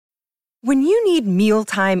When you need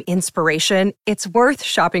mealtime inspiration, it's worth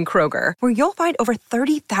shopping Kroger, where you'll find over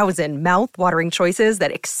 30,000 mouth-watering choices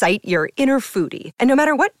that excite your inner foodie. And no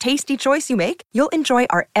matter what tasty choice you make, you'll enjoy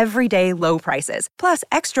our everyday low prices, plus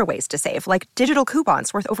extra ways to save, like digital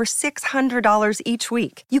coupons worth over $600 each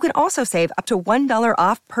week. You can also save up to $1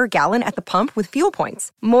 off per gallon at the pump with fuel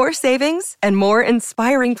points. More savings and more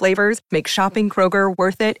inspiring flavors make shopping Kroger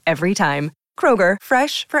worth it every time. Kroger,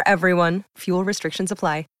 fresh for everyone. Fuel restrictions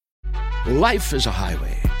apply. Life is a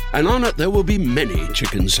highway, and on it there will be many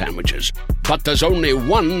chicken sandwiches. But there's only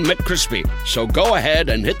one McCrispy. So go ahead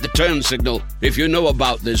and hit the turn signal if you know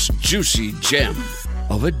about this juicy gem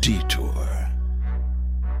of a detour.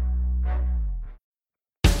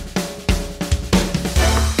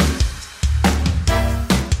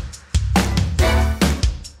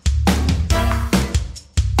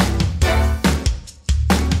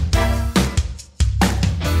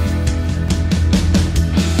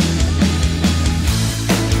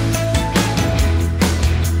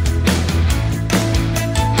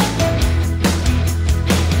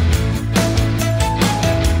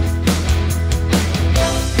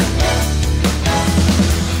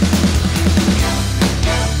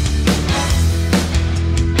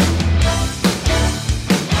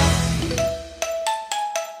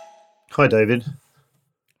 Hi, David.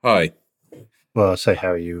 Hi. Well, I say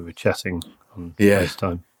how you were chatting on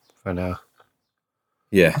FaceTime for an hour.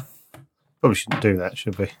 Yeah. Probably shouldn't do that,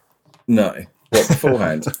 should we? No. What,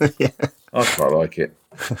 beforehand? Yeah. I quite like it.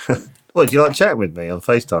 What, do you like chatting with me on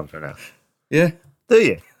FaceTime for an hour? Yeah. Do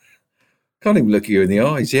you? Can't even look at you in the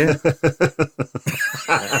eyes, yeah?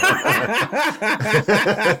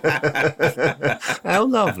 How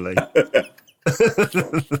lovely.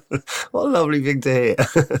 What a lovely thing to hear.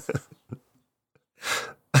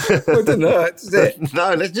 I don't know, that's it.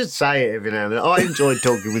 No, let's just say it every now and then. I enjoy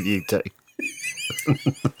talking with you too.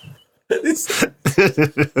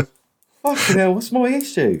 Fucking hell, what's my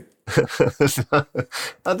issue? I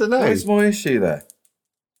don't know. What is my issue there?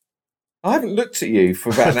 I haven't looked at you for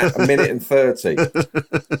about a minute and 30.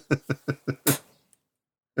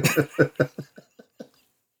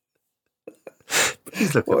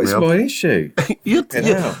 What is my issue?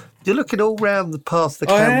 You're looking all round past the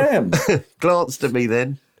camera. I am. Glanced at me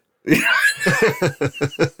then.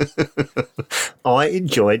 I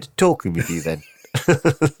enjoyed talking with you then.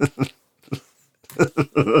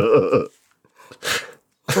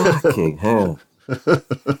 Fucking hell.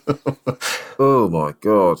 Oh my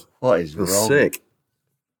God. What is I'm wrong? sick.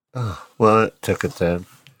 Oh, well, it took a turn.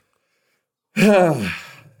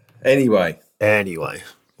 Anyway,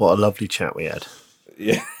 what a lovely chat we had.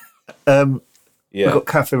 yeah. Yeah. Yeah. We've got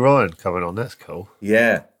Katherine Ryan coming on. That's cool.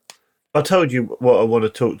 Yeah. I told you what I want to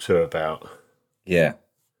talk to her about. Yeah.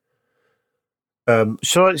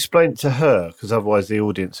 Shall I explain it to her? Because otherwise the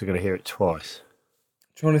audience are going to hear it twice.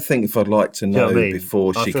 Trying to think if I'd like to know, You know what I mean?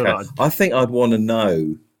 before I she feel comes. like I think I'd want to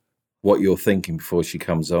know what you're thinking before she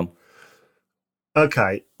comes on.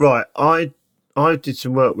 Okay, right. I did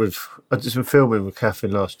some work I did some filming with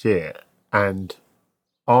Katherine last year, and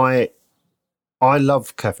I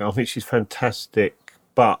love Katherine. I think she's fantastic,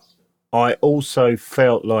 but I also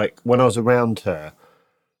felt like when I was around her,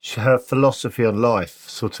 her philosophy on life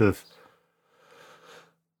sort of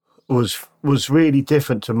was really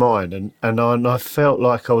different to mine, and I felt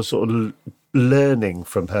like I was sort of learning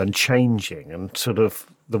from her and changing, and sort of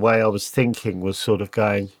the way I was thinking was sort of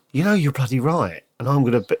going, you're bloody right, and I'm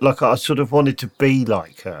gonna be like, I sort of wanted to be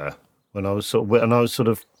like her when I was sort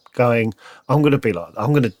of going, I'm gonna be like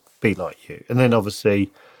you, and then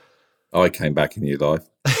obviously I came back in your life.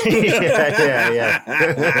 yeah.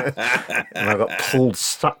 And I got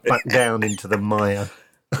sucked back down into the mire.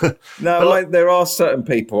 No, there are certain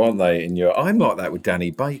people, aren't they? I'm like that with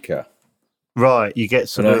Danny Baker. Right, you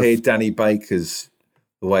get I hear Danny Baker's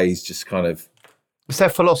the way he's just kind of it's their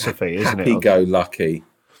philosophy, isn't it? Happy-go-lucky.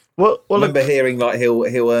 Well, I remember hearing like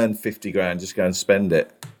he'll earn 50 grand, just go and spend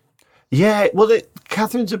it. Yeah, well,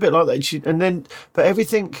 Catherine's a bit like that. But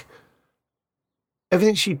everything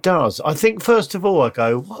she does, I think first of all I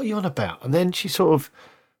go, what are you on about? And then she sort of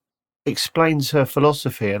explains her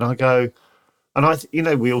philosophy, and I go, and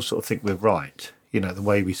we all sort of think we're right. The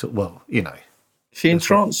way we sort of, She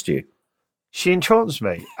entranced you. She entranced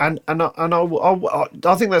me, and I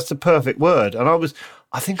think that's the perfect word. And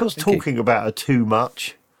I think I was talking about her too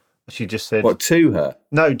much. She just said, "What, to her?"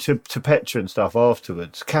 No, to Petra and stuff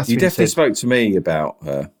afterwards. Catherine, you definitely spoke to me about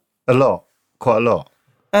her a lot, quite a lot.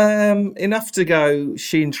 Enough to go.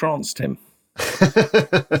 She entranced him.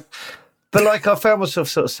 But I found myself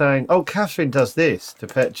sort of saying, "Oh, Katherine does this to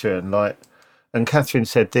Petra," and Katherine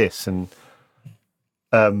said this, and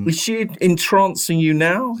Was she entrancing you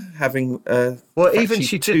now, having even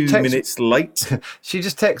she 2 minutes late? She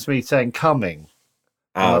just texted me saying coming.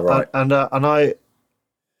 Right. And I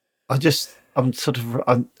don't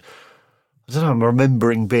know, I'm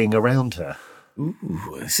remembering being around her. Ooh,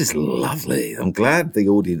 this is lovely. I'm glad the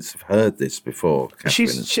audience have heard this before.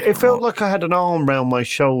 It felt like I had an arm round my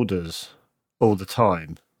shoulders all the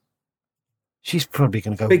time. She's probably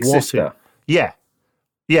going to go, big sister. Yeah,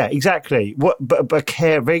 exactly. But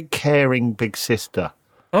very caring big sister.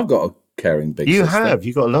 I've got a caring big sister. You have.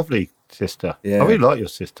 You've got a lovely sister. Yeah. I really like your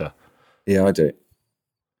sister. Yeah, I do.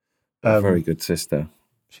 A very good sister.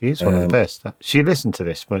 She is one of the best. She listened to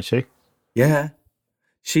this, won't she? Yeah.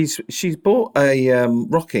 She's bought a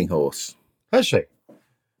rocking horse. Has she?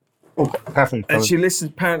 Oh, Katherine, and she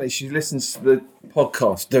listens. Apparently, she listens to the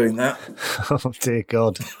podcast doing that. Oh dear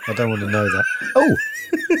God, I don't want to know that. Oh,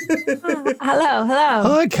 hello.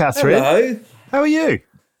 Hi, Katherine. Hello. How are you?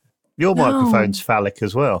 Your microphone's phallic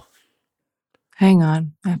as well. Hang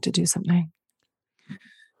on, I have to do something.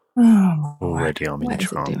 Oh, already I'm what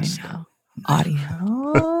entranced. Is it doing now? Audio.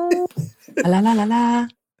 la.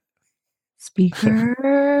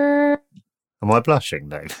 Speaker. Am I blushing,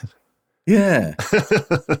 Dave? Yeah.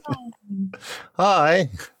 Hi.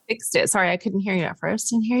 Fixed it. Sorry, I couldn't hear you at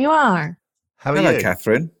first, and here you are. How are Hello, you,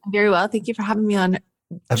 Katherine? I'm very well. Thank you for having me on.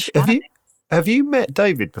 Have you met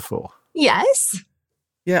David before? Yes.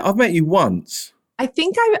 Yeah, I've met you once. I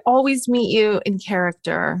think I always meet you in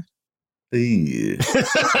character. Ew.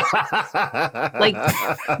 Like,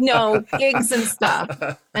 no, gigs and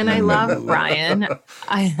stuff. And I love Brian.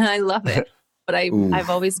 I love it. But I've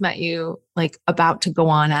always met you like about to go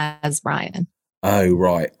on as Brian. Oh,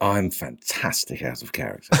 right. I'm fantastic out of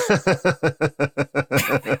character.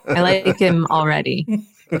 I like him already.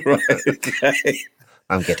 Right, okay.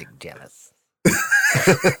 I'm getting jealous.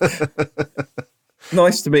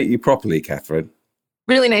 Nice to meet you properly, Katherine.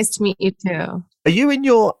 Really nice to meet you too. Are you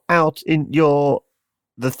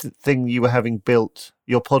the thing you were having built,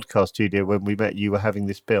 your podcast studio when we met, you were having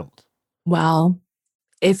this built? Well,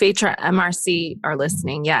 if HMRC are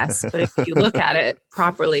listening, yes. But if you look at it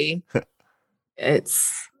properly,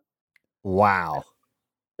 it's wow,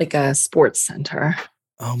 like a sports center.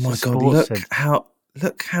 Oh my God!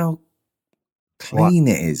 Look how clean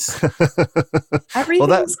it is.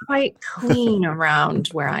 Everything's quite clean around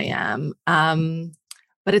where I am.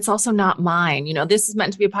 But it's also not mine. You know, this is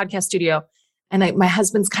meant to be a podcast studio, and my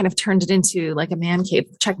husband's kind of turned it into like a man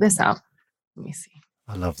cave. Check this out. Let me see.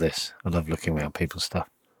 I love this. I love looking around people's stuff.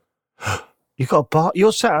 You got a bar.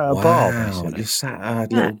 You're sat at a bar. Basically. You're sat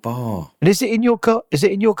at a little bar. And is it in your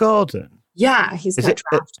garden? Yeah, he's got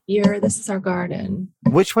draft beer. This is our garden.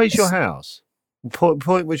 Which way's your house?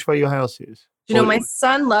 Point which way your house is. You know, my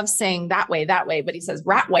son loves saying that way, but he says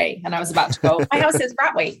rat way. And I was about to go, my house is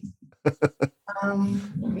rat way.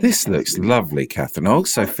 This looks lovely, Katherine. I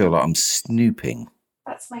also feel like I'm snooping.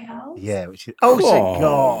 That's my house. Yeah.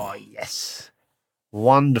 Oh, yes.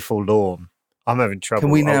 Wonderful lawn. I'm having trouble.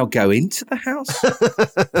 Can we now go into the house?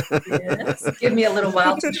 Yes. Give me a little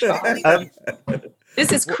while to shop.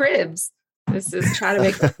 This is cribs. This is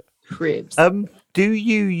Chataguest cribs. Do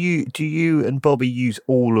you and Bobby use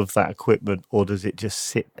all of that equipment, or does it just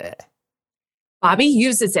sit there? Bobby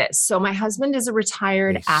uses it. So my husband is a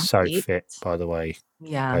retired athlete. So fit, by the way.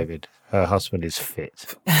 Yeah. David. Her husband is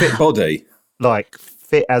fit. Fit body. Like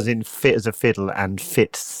fit as in fit as a fiddle and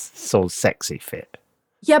fit sort of sexy fit.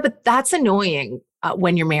 Yeah, but that's annoying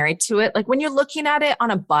when you're married to it. Like when you're looking at it on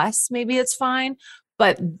a bus, maybe it's fine.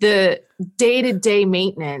 But the day-to-day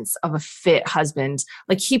maintenance of a fit husband,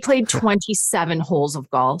 like he played 27 holes of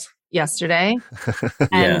golf yesterday.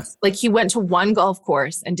 And like he went to one golf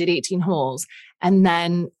course and did 18 holes. And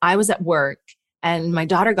then I was at work and my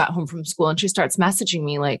daughter got home from school and she starts messaging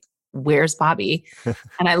me like, where's Bobby?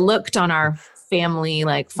 And I looked on our family,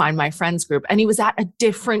 like Find My Friends group, and he was at a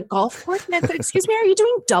different golf course. And I said, excuse me, are you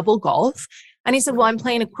doing double golf? And he said, well, I'm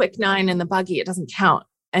playing a quick 9 in the buggy. It doesn't count.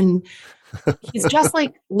 And he's just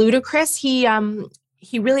like ludicrous. He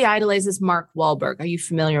really idolizes Mark Wahlberg. Are you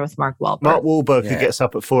familiar with Mark Wahlberg? Mark Wahlberg, who gets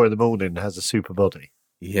up at 4 a.m. and has a super body.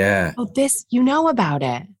 Yeah. Oh, you know about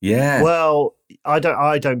it. Yeah. Well, I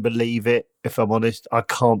don't believe it, if I'm honest. I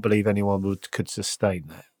can't believe anyone could sustain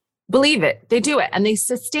that. Believe it. They do it. And they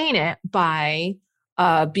sustain it by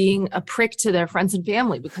being a prick to their friends and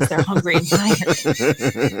family because they're hungry and tired.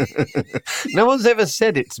 No one's ever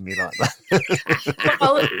said it to me like that.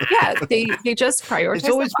 Well, yeah, they just prioritize. It's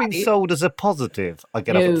always been sold as a positive. I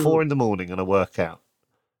get up at 4 a.m. and I work out.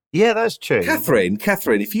 Yeah, that's true. Katherine,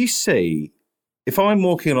 if I'm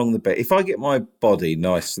walking along the bed, if I get my body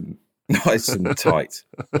nice and tight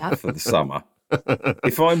for the summer,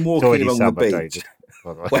 If I'm walking along the beach,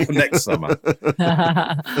 well, next summer,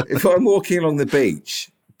 if I'm walking along the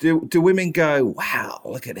beach, do women go, wow,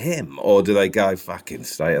 look at him? Or do they go, fucking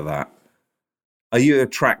stay at that? Are you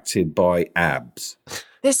attracted by abs?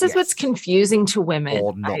 This is what's confusing to women.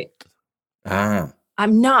 Or not.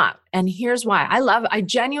 I'm not. And here's why. I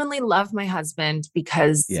genuinely love my husband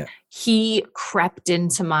because he crept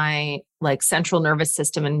into my like central nervous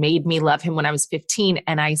system and made me love him when I was 15.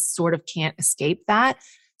 And I sort of can't escape that.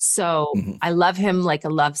 So I love him like a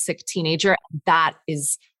lovesick teenager. That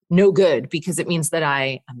is no good because it means that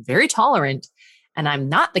I am very tolerant and I'm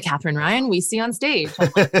not the Katherine Ryan we see on stage.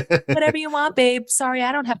 I'm like, whatever you want, babe. Sorry,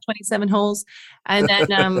 I don't have 27 holes. And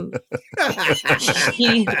then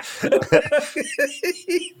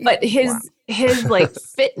but his like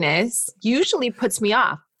fitness usually puts me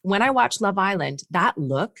off. When I watch Love Island, that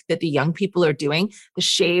look that the young people are doing, the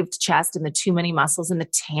shaved chest and the too many muscles and the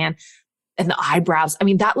tan and the eyebrows, I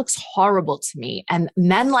mean, that looks horrible to me. And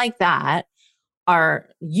men like that are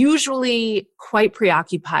usually quite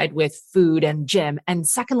preoccupied with food and gym. And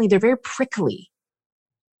secondly, they're very prickly.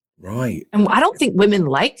 Right. And I don't think women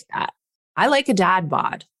like that. I like a dad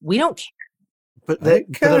bod. We don't care. But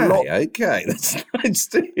okay, that's nice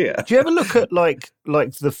to hear. Do you ever look at like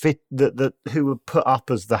the fit that who were put up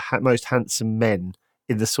as the most handsome men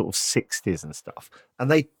in the sort of 60s and stuff,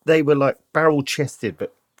 and they were like barrel chested,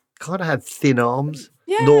 but kind of had thin arms,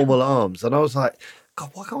 normal arms, and I was like, God,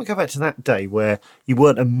 why can't we go back to that day where you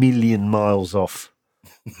weren't a million miles off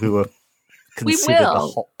who were considered the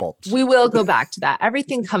hot bods? We will go back to that.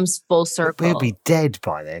 Everything comes full circle. We'll be dead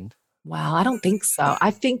by then. Well, I don't think so. I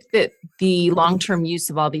think that the long-term use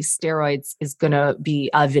of all these steroids is going to be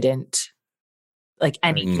evident like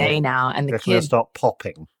any day now. And the kids start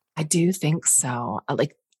popping. I do think so.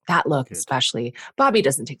 Like that look, especially. Bobby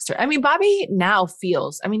doesn't take steroids. I mean, Bobby now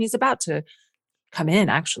feels, he's about to come in,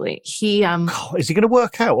 actually. He is he going to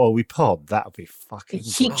work out while we pod? That'll be fucking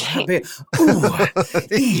he can't. In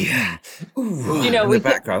the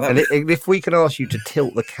background. And if we can ask you to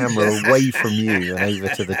tilt the camera away from you and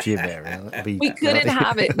over to the gym area, that'd be, we couldn't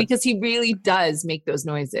have it because he really does make those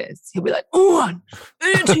noises. He'll be like, 1,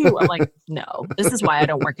 2. I'm like, no, this is why I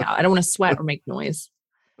don't work out. I don't want to sweat or make noise.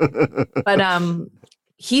 But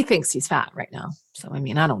he thinks he's fat right now. So I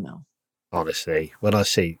don't know. Honestly, when I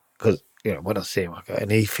see him, I go,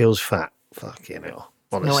 and he feels fat. Fucking hell,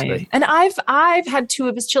 honestly. Annoying. And I've had 2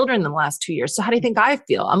 of his children in the last 2 years. So how do you think I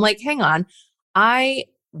feel? I'm like, hang on. I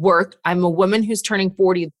work. I'm a woman who's turning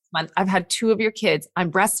 40 this month. I've had 2 of your kids.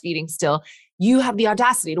 I'm breastfeeding still. You have the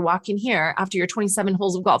audacity to walk in here after your 27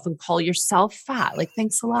 holes of golf and call yourself fat. Like,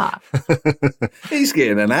 thanks a lot. He's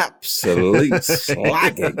getting an absolute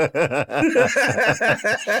slagging.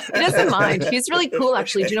 He doesn't mind. He's really cool,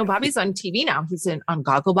 actually. Do you know Bobby's on TV now? He's on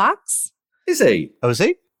Gogglebox. Is he? Oh, is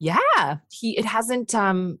he? Yeah. It hasn't,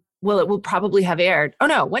 it will probably have aired. Oh,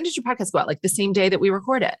 no. When did your podcast go out? Like the same day that we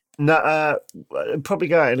record it? No, probably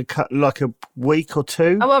go out in like a week or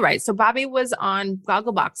 2. Oh, all right. So Bobby was on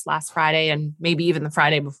Gogglebox last Friday and maybe even the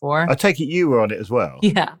Friday before. I take it you were on it as well.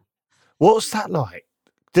 Yeah. What's that like?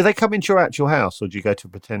 Do they come into your actual house or do you go to a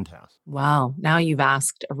pretend house? Wow. Now you've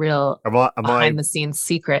asked a real behind the scenes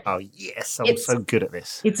secret. Oh, yes. I'm so good at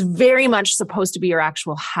this. It's very much supposed to be your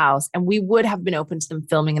actual house. And we would have been open to them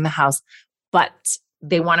filming in the house, but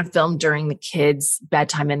they want to film during the kids'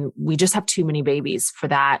 bedtime. And we just have too many babies for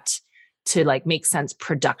that to like make sense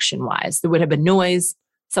production wise. There would have been noise.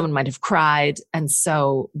 Someone might have cried. And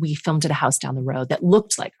so we filmed at a house down the road that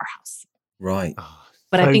looked like our house. Right.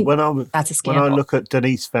 But so I think that's a scandal. When I look at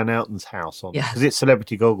Denise Van Outen's house because it's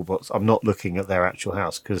Celebrity Gogglebox, I'm not looking at their actual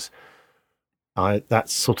house because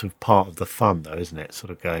that's sort of part of the fun, though, isn't it?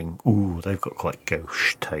 Sort of going, ooh, they've got quite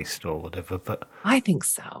gauche taste or whatever. But I think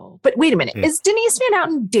so. But wait a minute. Yeah. Is Denise Van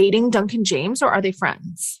Outen dating Duncan James or are they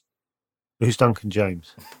friends? Who's Duncan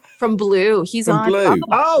James? From Blue. He's From on. Blue.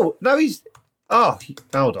 Oh, no, he's. Oh,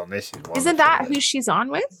 hold on. This is wonderful. Isn't that who she's on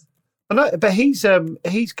with? I know, but he's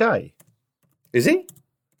gay. Is he?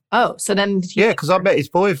 Oh, so then. Because I met his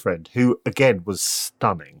boyfriend, who again was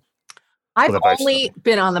stunning. I've only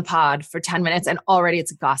been on the pod for 10 minutes and already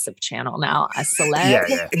it's a gossip channel now. A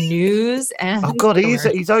celeb, news, and... Oh, God,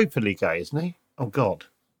 he's openly gay, isn't he? Oh, God.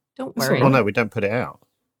 Don't worry. Oh, no, we don't put it out.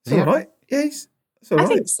 Is he all right? Yeah, he's all right. I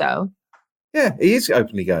think so. Yeah, he is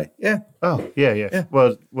openly gay. Yeah. Oh, yeah.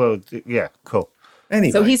 Well, yeah, cool.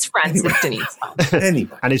 Anyway. So he's friends with Denise.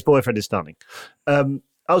 Anyway. And his boyfriend is stunning.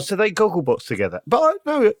 So they Gogglebox together. But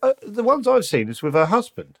no, the ones I've seen is with her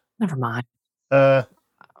husband. Never mind.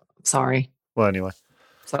 Sorry. Well, anyway.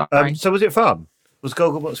 Sorry. So was it fun? Was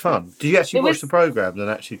Gogglebox fun? Did you actually watch the programme and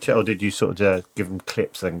actually, or did you sort of give them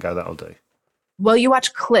clips and go, that'll do? Well, you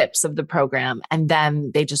watch clips of the program and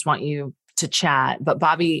then they just want you to chat. But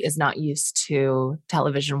Bobby is not used to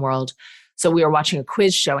television world. So we were watching a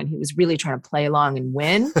quiz show and he was really trying to play along and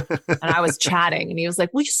win. And I was chatting and he was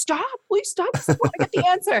like, will you stop? Will you stop? I want to get the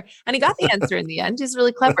answer. And he got the answer in the end. He's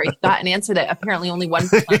really clever. He got an answer that apparently only 1%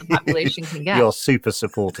 of the population can get. You're super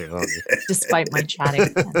supportive, aren't you? Despite my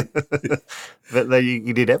chatting. But then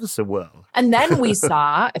you did ever so well. And then we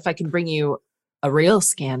saw, if I can bring you a real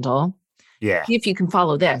scandal. Yeah. See if you can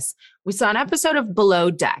follow this. We saw an episode of Below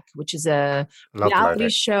Deck, which is a reality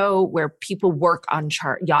show where people work on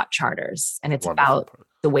yacht charters. And it's about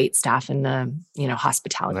the wait staff and the,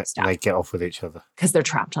 hospitality staff. They get off with each other. Because they're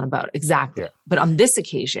trapped on a boat. Exactly. Yeah. But on this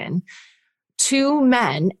occasion, 2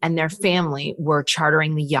 men and their family were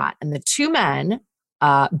chartering the yacht. And the 2 men,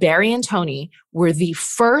 Barry and Tony, were the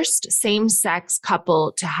first same-sex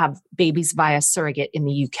couple to have babies via surrogate in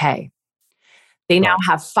the UK. They now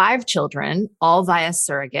have 5 children, all via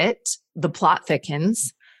surrogate. The plot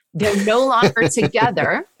thickens. They're no longer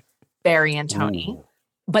together, Barry and Tony,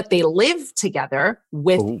 but they live together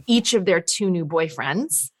with each of their 2 new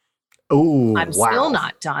boyfriends. I'm still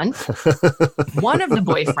not done. One of the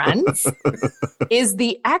boyfriends is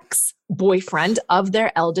the ex-boyfriend of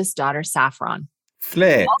their eldest daughter, Saffron.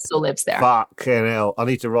 Flair. Who also lives there. Fucking hell. I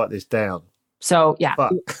need to write this down. So, yeah,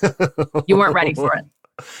 you weren't ready for it.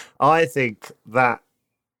 I think that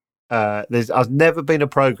I've never been a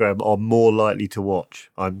program I'm more likely to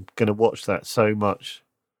watch. I'm going to watch that so much.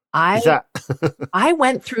 I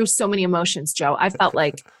went through so many emotions, Joe. I felt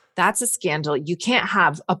like that's a scandal. You can't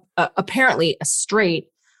have apparently a straight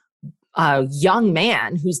young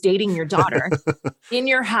man who's dating your daughter in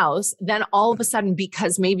your house. Then all of a sudden,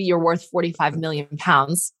 because maybe you're worth 45 million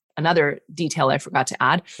pounds, another detail I forgot to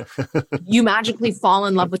add, you magically fall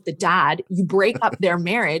in love with the dad, you break up their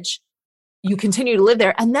marriage, you continue to live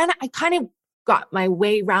there. And then I kind of got my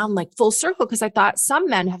way around like full circle because I thought some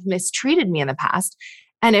men have mistreated me in the past.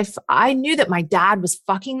 And if I knew that my dad was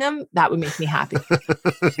fucking them, that would make me happy.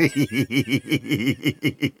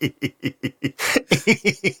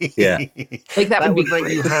 Yeah. Like that would make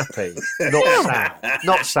you happy, not sad.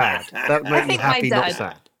 Not sad. That would make you happy, not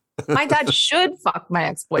sad. My dad should fuck my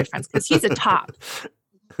ex-boyfriends because he's a top.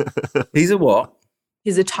 He's a what?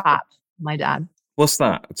 He's a top, my dad. What's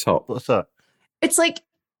that? A top? What's that? It's like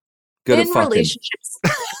good in relationships,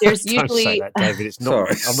 there's usually... Don't say that, David. It's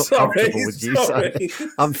not. I'm not comfortable with you. So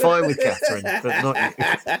I'm fine with Katherine, but not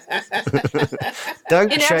you.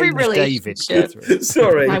 Don't change David, Katherine.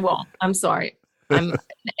 Sorry. I won't. I'm sorry. In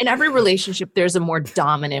every relationship, there's a more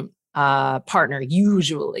dominant partner,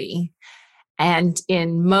 usually. And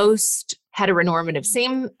in most heteronormative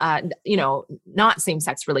not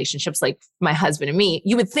same-sex relationships like my husband and me,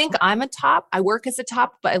 you would think I'm a top. I work as a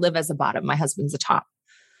top, but I live as a bottom. My husband's a top.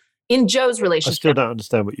 In Joe's relationship, I still don't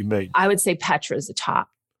understand what you mean. I would say Petra's a top.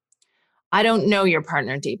 I don't know your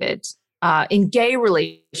partner, David. In gay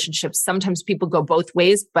relationships, sometimes people go both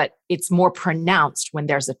ways, but it's more pronounced when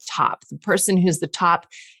there's a top. The person who's the top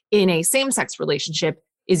in a same-sex relationship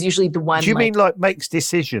is usually the one. Do you mean like makes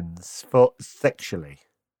decisions for sexually?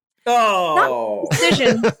 Oh, not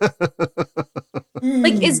decision.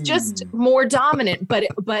 Like is just more dominant, but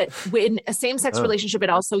in a same-sex relationship,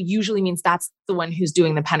 it also usually means that's the one who's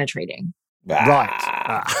doing the penetrating.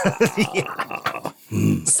 Right.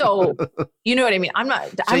 So you know what I mean? I'm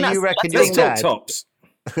not. You reckon your dad? Tops.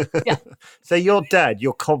 Yeah. So your dad,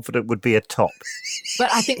 you're confident would be a top.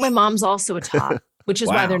 But I think my mom's also a top, which is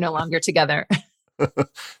why they're no longer together.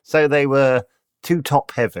 So they were too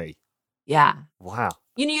top heavy. Yeah. Wow.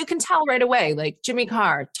 You can tell right away, like Jimmy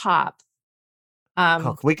Carr, top.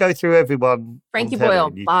 Can we go through everyone? Frankie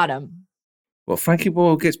Boyle, bottom. Well, Frankie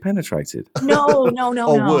Boyle gets penetrated. No.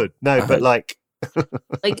 Would. No, but like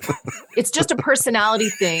it's just a personality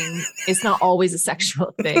thing. It's not always a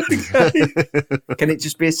sexual thing. Can it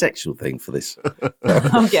just be a sexual thing for this?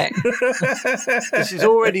 Okay. This is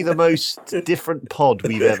already the most different pod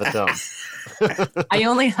we've ever done. I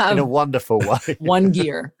only have in a wonderful way. One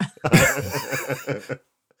gear.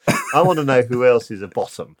 I want to know who else is a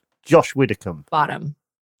bottom. Josh Widdicombe. Bottom.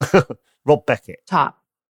 Rob Beckett. Top.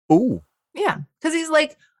 Ooh. Yeah. Because he's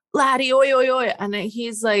like, laddie, oi, oi, oi. And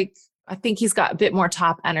he's like, I think he's got a bit more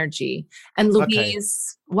top energy. And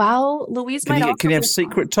Louise, Louise might also. Can you have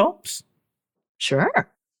secret tops? Sure.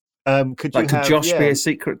 Could Josh be a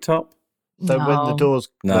secret top? So when the doors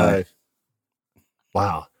no.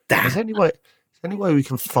 Wow. Is there any way we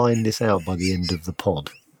can find this out by the end of the pod?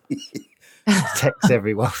 Text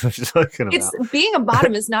everyone we're talking about. It's being a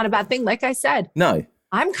bottom is not a bad thing. Like I said, no,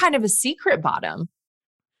 I'm kind of a secret bottom.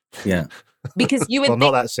 Yeah. Because you would well,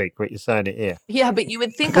 not that secret. You're saying it here. Yeah, but you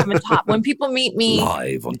would think I'm a top. When people meet me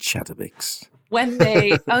live on Chataguest. When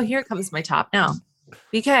they here comes my top now.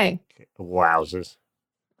 BK. Wowzers.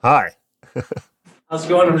 Hi. How's it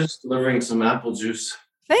going? I'm just delivering some apple juice.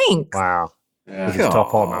 Thanks. Wow. Yeah. With his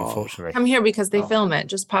top on, unfortunately. I'm here because they film it.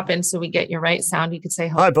 Just pop in so we get your right sound. You could say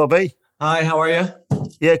hello. Hi, Bobby. Hi, how are you?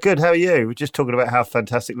 Yeah, good. How are you? We're just talking about how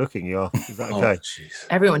fantastic looking you are. Is that okay?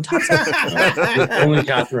 Everyone talks about it. Only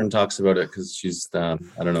Katherine talks about it because she's, I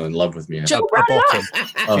don't know, in love with me. Joe a bottom.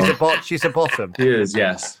 She's a bottom. She is,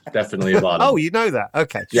 yes. Definitely a bottom. Oh, you know that.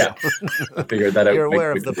 Okay. Yeah. I figured that out. You're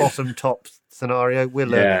aware of the bottom top scenario. We're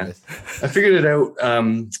learning this. I figured it out.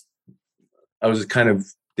 I was kind of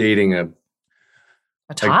dating a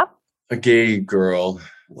top? A gay girl.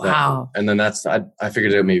 Wow. And then I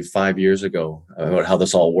figured it out maybe 5 years ago about how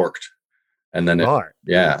this all worked. And then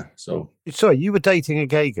so. Sorry, you were dating a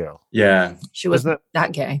gay girl? Yeah. She wasn't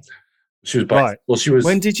that gay. She was right. Well, she was.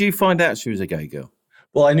 When did you find out she was a gay girl?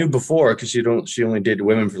 Well, I knew before because she only dated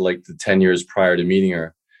women for like the 10 years prior to meeting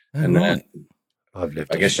her. And then I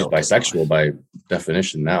guess she's bisexual by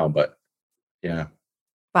definition now, but yeah.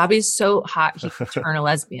 Bobby's so hot he could turn a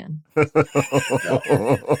lesbian.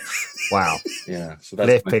 Wow. Yeah. So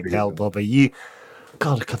that's Flipping hell, Bobby. You,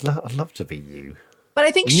 God, I'd love to be you. But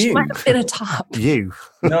I think she might have been a top. You?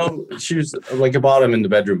 No, she was like a bottom in the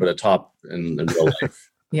bedroom, but a top in real life.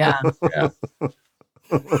 Yeah. Yeah.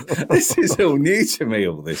 This is all new to me,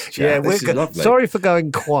 all this chat. Yeah, this is lovely. Sorry for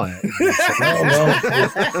going quiet. No,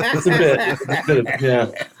 it's a bit of,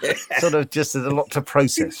 yeah. Sort of just there's a lot to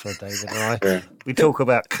process for David and I. Yeah. We talk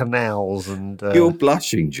about canals and... You're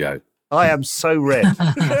blushing, Joe. I am so red.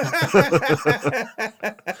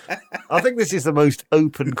 I think this is the most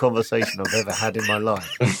open conversation I've ever had in my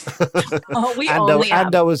life.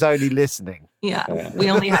 And I was only listening. Yeah,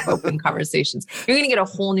 we only have open conversations. You're going to get a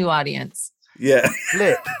whole new audience. Yeah.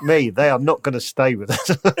 Flip me. They are not going to stay with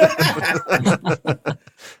us.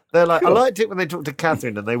 They're like, I liked it when they talked to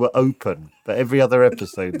Katherine and they were open, but every other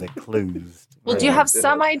episode they're closed. Well, do you have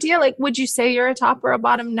some idea? Like, would you say you're a top or a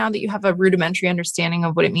bottom now that you have a rudimentary understanding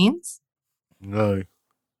of what it means? No.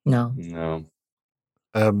 No.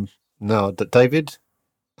 No, David?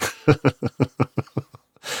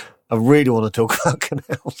 I really want to talk about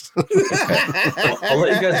canals. I'll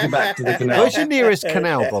let you guys get back to the canal. Where's your nearest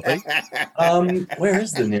canal, Bobby? Where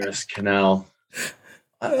is the nearest canal?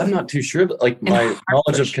 I'm not too sure, but like my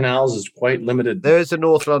knowledge of canals is quite limited. There is a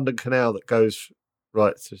North London canal that goes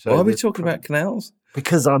right through. Why are we talking about canals?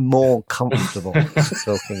 Because I'm more comfortable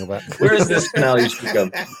talking about canals. Where is this canal you speak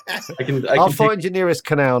of? I'll find your nearest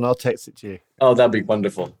canal and I'll text it to you. Oh, that'd be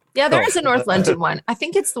wonderful. Yeah, there is a North London one. I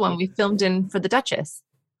think it's the one we filmed in for the Duchess.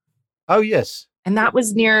 Oh, yes. And that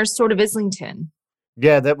was near sort of Islington.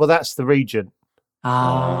 Yeah, that's the region.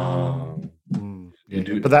 Oh.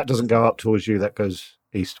 Yeah. But that doesn't go up towards you. That goes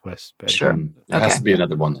east-west. Sure. There has to be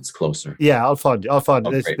another one that's closer. Yeah, I'll find it.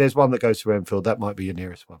 Great. There's one that goes to Enfield. That might be your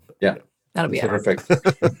nearest one. But, yeah. That'll be perfect.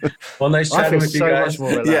 Well, nice chatting with you guys. Much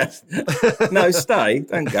more relaxed. Yeah. No, stay.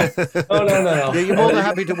 Don't go. Oh, no. Yeah, you're more than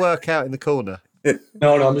happy to work out in the corner.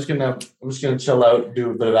 No, I'm just gonna chill out, do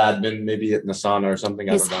a bit of admin, maybe in the sauna or something.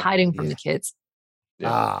 He's hiding from the kids.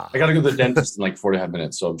 Yeah. I gotta go to the dentist in like 45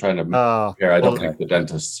 minutes, so I'm trying to prepare. I don't like the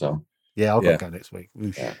dentist, so yeah, I'll go next week.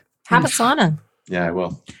 Yeah. Have a sauna. Yeah, I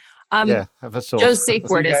will. Have a sauna. Joe's safe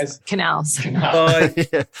word is canals. Bye.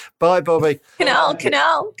 Bye, Bobby. Canal.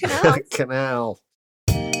 Canal.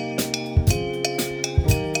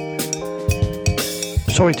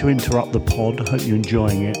 Sorry to interrupt the pod. I hope you're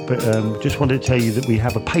enjoying it. But just wanted to tell you that we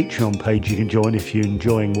have a Patreon page you can join if you're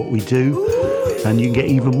enjoying what we do. And you can get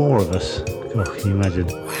even more of us. God, can you imagine?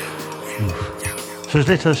 So as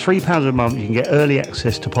little as £3 a month, you can get early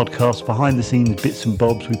access to podcasts, behind-the-scenes bits and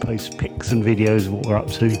bobs. We post pics and videos of what we're up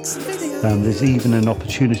to. There's even an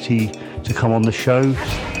opportunity to come on the show.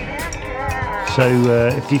 So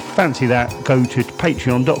if you fancy that, go to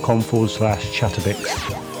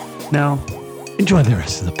patreon.com/Chataguest. Now, enjoy the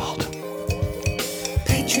rest of the pod.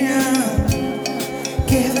 Patreon,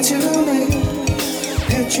 give it to me.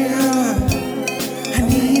 Patreon, I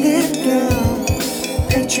need it, girl.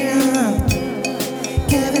 Patreon,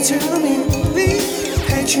 give it to me, please.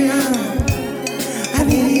 Patreon, I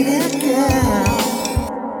need it, girl.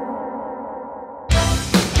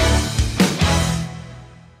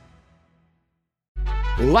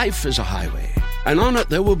 Life is a highway, and on it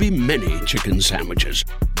there will be many chicken sandwiches.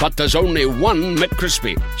 But there's only one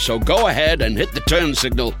McCrispy. So go ahead and hit the turn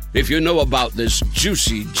signal if you know about this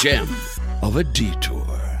juicy gem of a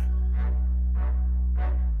detour.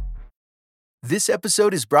 This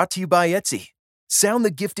episode is brought to you by Etsy. Sound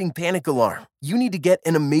the gifting panic alarm. You need to get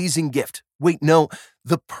an amazing gift. Wait, no,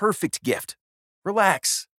 the perfect gift.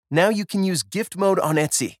 Relax. Now you can use gift mode on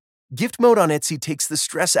Etsy. Gift mode on Etsy takes the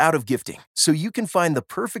stress out of gifting, so you can find the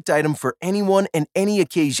perfect item for anyone and any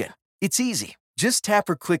occasion. It's easy. Just tap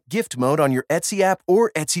or click gift mode on your Etsy app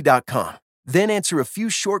or Etsy.com. Then answer a few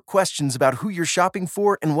short questions about who you're shopping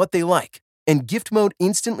for and what they like. And gift mode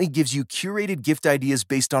instantly gives you curated gift ideas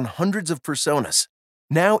based on hundreds of personas.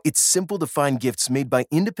 Now it's simple to find gifts made by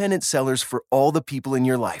independent sellers for all the people in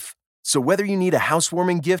your life. So whether you need a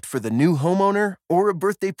housewarming gift for the new homeowner or a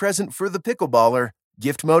birthday present for the pickleballer,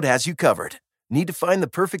 Gift Mode has you covered. Need to find the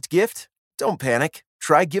perfect gift? Don't panic.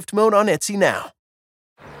 Try Gift Mode on Etsy now.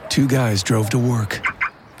 2 guys drove to work.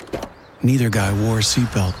 Neither guy wore a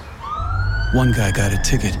seatbelt. One guy got a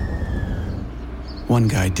ticket. One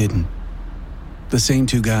guy didn't. The same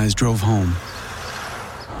 2 guys drove home.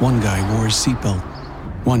 One guy wore his seatbelt.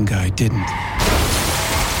 One guy didn't.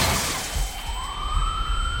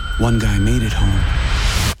 One guy made it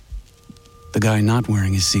home. The guy not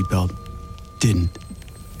wearing his seatbelt didn't.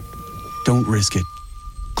 Don't risk it.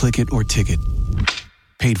 Click it or ticket.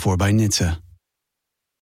 Paid for by NHTSA.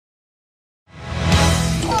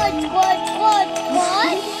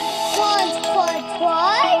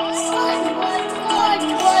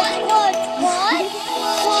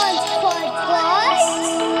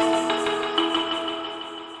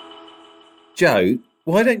 Joe,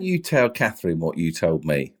 why don't you tell Katherine what you told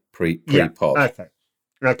me pre-pod?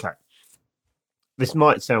 Okay. This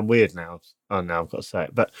might sound weird now. Oh, now I've got to say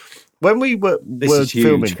it. But when we were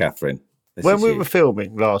filming, Katherine. When we were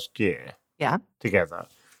filming last year, together,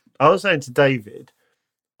 I was saying to David,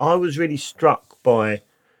 I was really struck by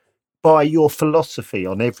your philosophy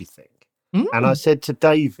on everything, and I said to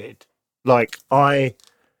David, like I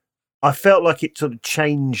felt like it sort of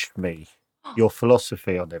changed me, your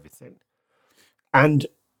philosophy on everything. And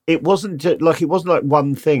it wasn't like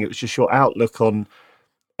one thing. It was just your outlook on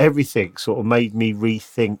everything sort of made me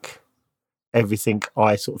rethink everything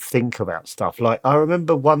I sort of think about stuff. Like I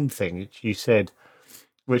remember one thing that you said,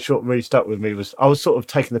 which sort of really stuck with me, was I was sort of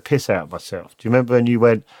taking the piss out of myself. Do you remember when you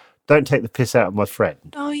went, "Don't take the piss out of my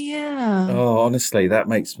friend"? Oh yeah. Oh, honestly, that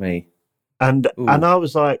makes me. And I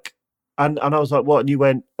was like, and I was like, what? And you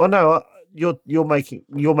went, "Oh no, you're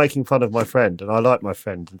making fun of my friend, and I like my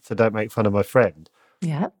friend, so don't make fun of my friend."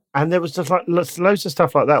 Yeah. And there was just like loads of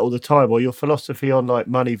stuff like that all the time, or your philosophy on like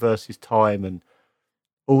money versus time and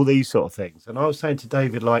all these sort of things. And I was saying to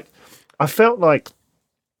David, like, I felt like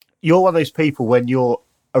you're one of those people when you're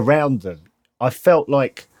around them, I felt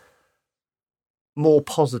like more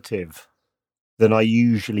positive than I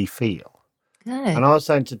usually feel. Good. And I was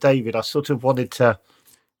saying to David, I sort of wanted to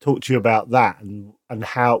talk to you about that and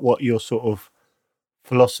what your sort of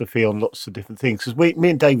philosophy on lots of different things. Because me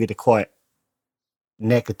and David are quite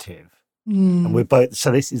negative, and we're both,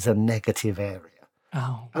 so this is a negative area.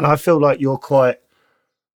 Oh. And I feel like you're quite,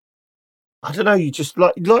 I don't know, you just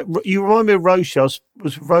like you remind me of Roshi. I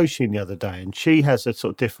was Roshi the other day, and she has a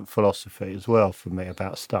sort of different philosophy as well from me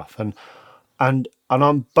about stuff. And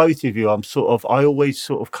I'm both of you. I always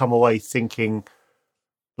sort of come away thinking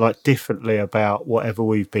like differently about whatever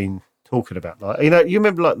we've been talking about. Like, you know, you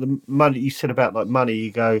remember like the money you said about like money. You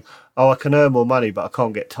go, "Oh, I can earn more money, but I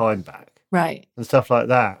can't get time back." Right. And stuff like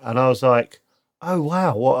that. And I was like, "Oh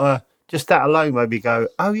wow, what just that alone made me go,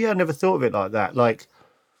 oh yeah, I never thought of it like that. Like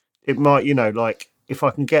it might, you know, like if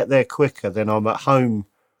I can get there quicker, then I'm at home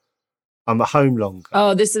longer."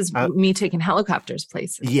 Oh, this is me taking helicopters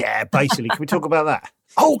places. Yeah, basically. Can we talk about that?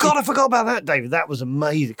 Oh God, I forgot about that, David. That was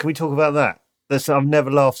amazing. Can we talk about that? I've never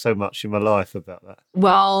laughed so much in my life about that.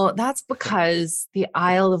 Well, that's because the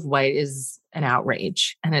Isle of Wight is an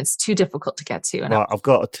outrage and it's too difficult to get to. Right, I've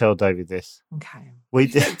got to tell David this. Okay. We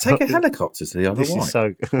did take a helicopter to the Isle of Wight. This is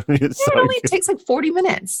so good. It only takes like 40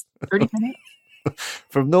 minutes, 30 minutes.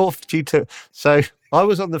 From North to so I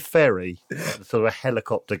was on the ferry, sort of a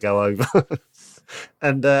helicopter go over,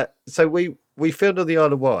 and so we filmed on the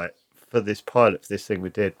Isle of Wight for this pilot for this thing we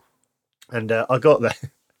did, and I got there,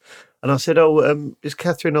 and I said, "Oh, is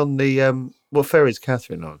Katherine on the what ferry is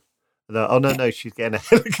Katherine on?" And oh no, she's getting a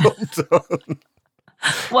helicopter on.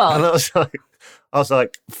 Well, and I was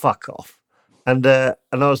like, "Fuck off." And I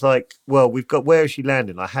was like, "Well, where is she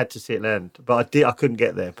landing?" I had to see it land, but I couldn't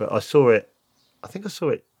get there, but I saw it. I think I saw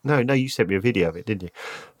it. No, you sent me a video of it, didn't you?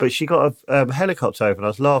 But she got a helicopter over, and I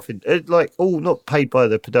was laughing. Like, all not paid by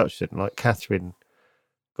the production. Like, Katherine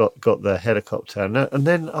got the helicopter, and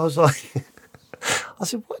then I was like, I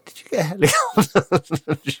said, "What did you get a helicopter?"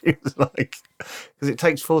 And she was like, "Because it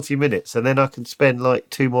takes 40 minutes, and then I can spend like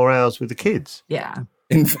 2 more hours with the kids." Yeah.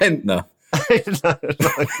 In Ventnor.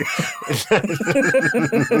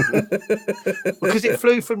 Because it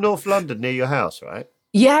flew from North London near your house, right?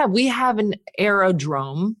 Yeah, we have an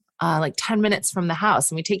aerodrome like 10 minutes from the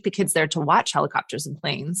house, and we take the kids there to watch helicopters and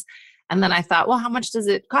planes. And then I thought, well, how much does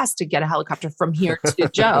it cost to get a helicopter from here to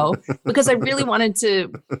Joe? Because I really wanted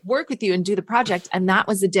to work with you and do the project. And that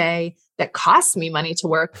was a day that cost me money to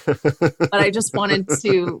work, but I just wanted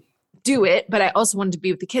to do it. But I also wanted to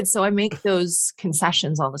be with the kids. So I make those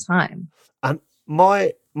concessions all the time. And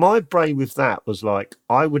my brain with that was like,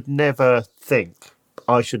 I would never think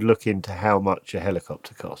I should look into how much a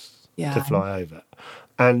helicopter costs to fly over.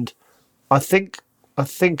 And I think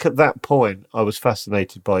at that point I was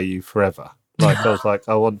fascinated by you forever. Like I was like,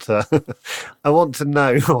 I want to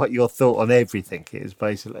know what your thought on everything is,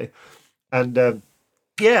 basically. And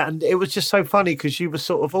and it was just so funny because you were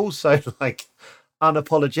sort of also like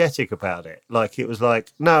unapologetic about it. Like it was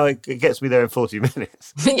like, no, it gets me there in 40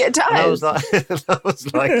 minutes. It does. And I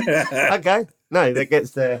was like, okay, no, that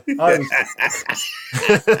gets there.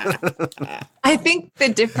 I think the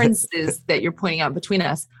differences that you're pointing out between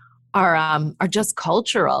us are just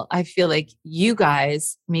cultural. I feel like you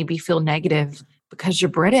guys maybe feel negative because you're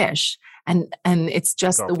British, and it's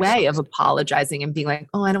just the way of apologizing and being like,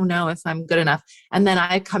 oh, I don't know if I'm good enough. And then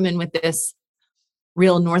I come in with this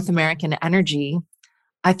real North American energy.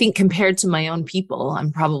 I think compared to my own people,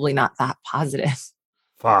 I'm probably not that positive.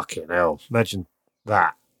 Fucking hell. Imagine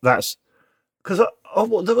that. That's because there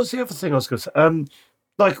was the other thing I was going to say.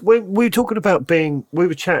 Like we were talking about we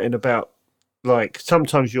were chatting about like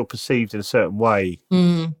sometimes you're perceived in a certain way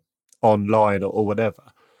online or whatever.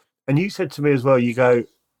 And you said to me as well, you go,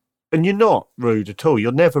 and you're not rude at all.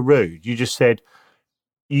 You're never rude. You just said,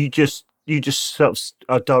 you just sort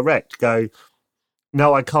of direct go,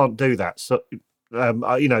 no, I can't do that. So,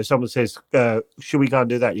 someone says, should we go and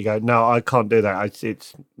do that? You go, no, I can't do that.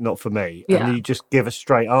 It's not for me. Yeah. And you just give a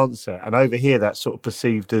straight answer. And over here, that's sort of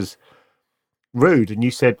perceived as rude. And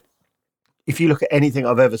you said, if you look at anything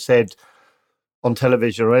I've ever said on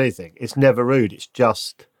television or anything, it's never rude. It's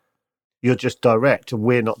just, you're just direct and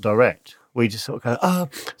we're not direct. We just sort of go, oh,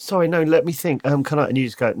 sorry, no, let me think. Can I? And you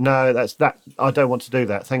just go, no, that's that. I don't want to do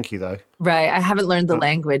that. Thank you, though. Right. I haven't learned the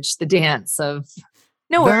language, the dance of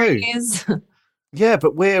no worries. Yeah,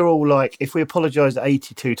 but we're all like, if we apologise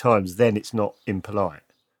 82 times, then it's not impolite.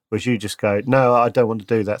 Whereas you just go, no, I don't want to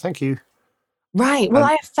do that. Thank you. Right. Well,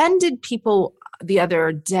 I offended people the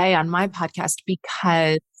other day on my podcast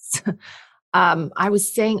because I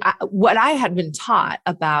was saying what I had been taught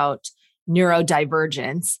about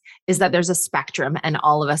neurodivergence is that there's a spectrum and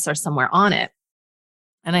all of us are somewhere on it.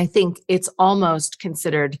 And I think it's almost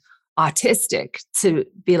considered autistic to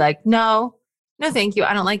be like, no, thank you.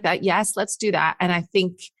 I don't like that. Yes, let's do that. And I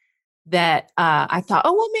think that I thought,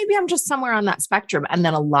 oh, well, maybe I'm just somewhere on that spectrum. And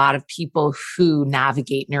then a lot of people who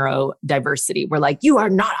navigate neurodiversity were like, you are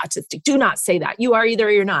not autistic. Do not say that. You are either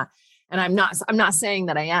or you're not. And I'm not saying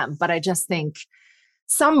that I am, but I just think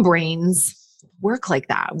some brains work like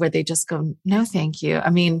that where they just go, no, thank you. I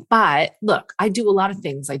mean, but look, I do a lot of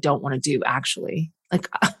things I don't want to do actually. Like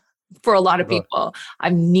for a lot of people,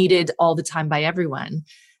 I'm needed all the time by everyone.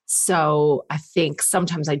 So I think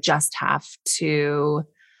sometimes I just have to,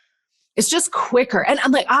 it's just quicker. And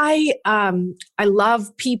I'm like, I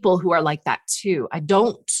love people who are like that too. I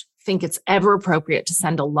don't think it's ever appropriate to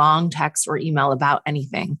send a long text or email about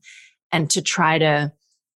anything and to try to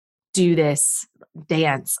do this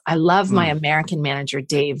dance. I love my American manager,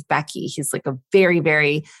 Dave Becky. He's like a very,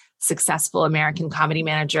 very successful American comedy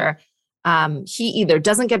manager. He either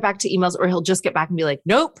doesn't get back to emails or he'll just get back and be like,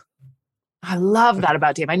 nope. I love that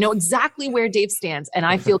about Dave. I know exactly where Dave stands and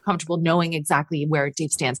I feel comfortable knowing exactly where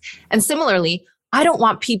Dave stands. And similarly, I don't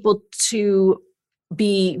want people to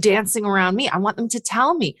be dancing around me. I want them to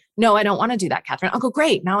tell me, no, I don't want to do that, Katherine. I'll go,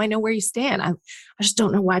 great. Now I know where you stand. I just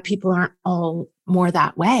don't know why people aren't all more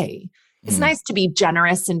that way. It's nice to be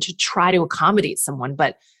generous and to try to accommodate someone,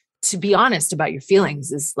 but to be honest about your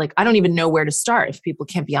feelings is like, I don't even know where to start if people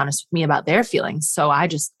can't be honest with me about their feelings. So I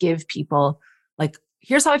just give people like,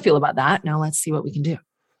 here's how I feel about that. Now let's see what we can do.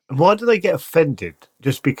 And why do they get offended?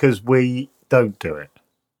 Just because we don't do it,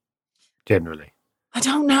 generally? I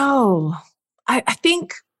don't know. I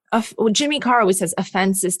think Jimmy Carr always says,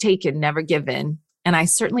 offense is taken, never given. And I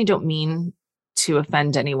certainly don't mean to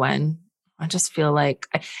offend anyone. I just feel like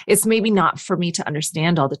it's maybe not for me to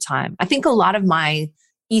understand all the time. I think a lot of my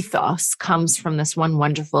ethos comes from this one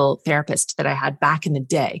wonderful therapist that I had back in the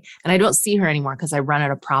day. And I don't see her anymore because I run out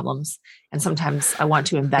of problems. And sometimes I want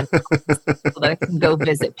to invent problems so that I can go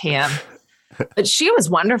visit Pam. But she was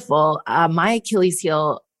wonderful. My Achilles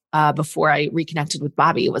heel before I reconnected with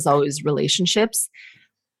Bobby, it was always relationships.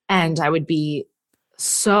 And I would be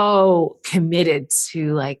so committed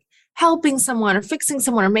to like helping someone or fixing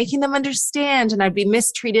someone or making them understand. And I'd be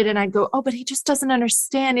mistreated and I'd go, oh, but he just doesn't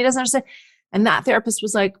understand. He doesn't understand. And that therapist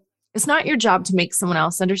was like, it's not your job to make someone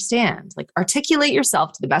else understand. Like articulate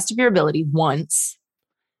yourself to the best of your ability once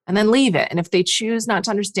and then leave it. And if they choose not to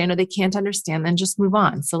understand or they can't understand, then just move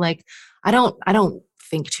on. So like, I don't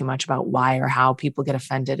think too much about why or how people get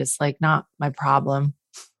offended. It's like not my problem.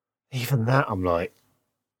 Even that, I'm like,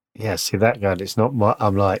 yeah, see that guy, it's not my,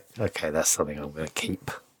 I'm like, okay, that's something I'm going to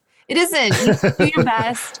keep. It isn't. You do your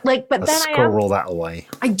best. Like, but then squirrel that away.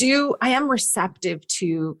 I am receptive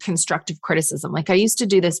to constructive criticism. Like I used to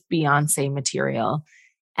do this Beyonce material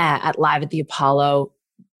at Live at the Apollo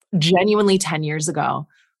genuinely 10 years ago.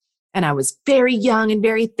 And I was very young and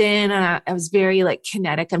very thin. And I was very like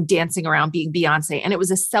kinetic. I'm dancing around being Beyonce. And it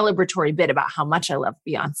was a celebratory bit about how much I love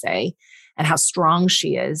Beyonce and how strong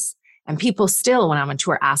she is. And people still, when I'm on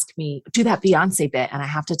tour, ask me, do that Beyonce bit. And I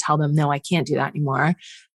have to tell them, no, I can't do that anymore.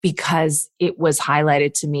 Because it was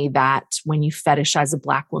highlighted to me that when you fetishize a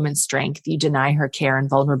Black woman's strength, you deny her care and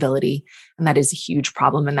vulnerability. And that is a huge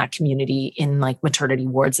problem in that community in like maternity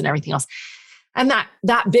wards and everything else. And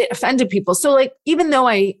that bit offended people. So like, even though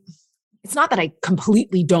it's not that I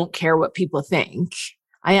completely don't care what people think,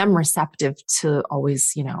 I am receptive to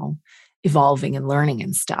always, evolving and learning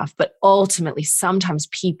and stuff. But ultimately, sometimes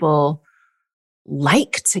people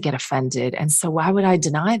like to get offended. And so why would I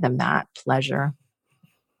deny them that pleasure?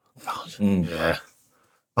 Yeah.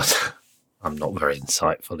 I'm not very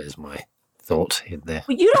insightful is my thought in there.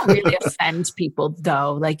 Well, you don't really offend people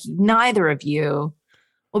though. Like neither of you.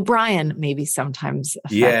 Well, Brian maybe sometimes.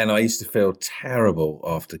 Yeah, and I used to feel terrible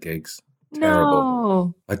after gigs. Terrible.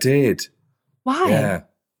 No. I did. Why? Yeah.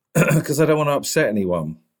 Because I don't want to upset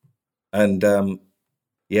anyone. And I mean,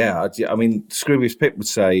 Scroobius Pip would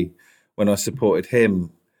say when I supported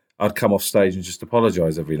him, I'd come off stage and just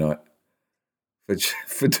apologise every night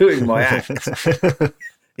for doing my act.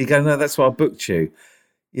 He'd go, no, that's why I booked you.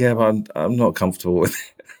 Yeah, but I'm not comfortable with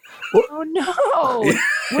it. Oh, no.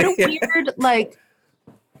 What a weird, like,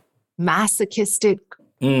 masochistic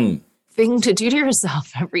thing to do to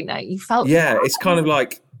yourself every night. You felt bad. It's kind of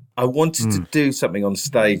like I wanted to do something on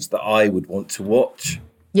stage that I would want to watch.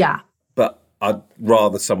 Yeah. But I'd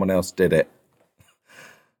rather someone else did it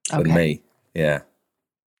than me. Yeah.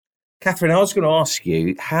 Katherine, I was going to ask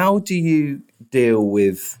you, how do you deal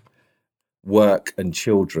with work and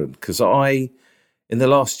children? Because in the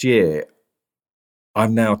last year,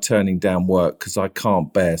 I'm now turning down work because I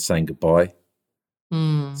can't bear saying goodbye.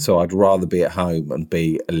 So I'd rather be at home and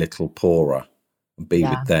be a little poorer and be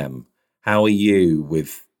with them. How are you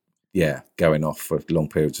with, going off for long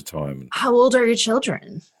periods of time? How old are your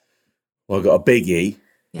children? Well, I've got a biggie.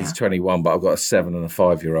 Yeah. He's 21, but I've got a 7 and a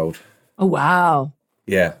 5-year-old. Oh, wow.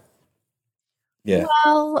 Yeah. Yeah.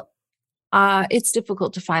 Well, it's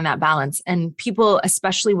difficult to find that balance. And people,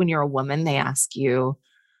 especially when you're a woman, they ask you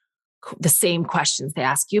the same questions they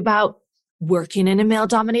ask you about working in a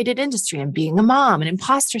male-dominated industry and being a mom and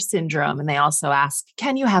imposter syndrome. And they also ask,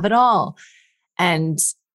 can you have it all? And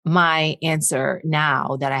my answer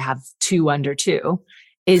now that I have 2 under 2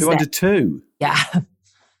 is under 2? Yeah.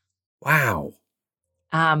 Wow.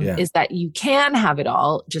 Is that you can have it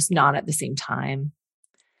all, just not at the same time.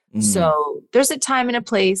 So there's a time and a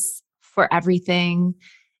place for everything.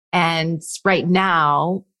 And right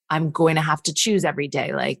now I'm going to have to choose every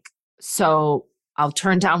day. Like, so I'll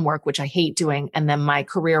turn down work, which I hate doing. And then my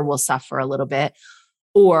career will suffer a little bit,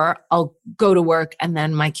 or I'll go to work and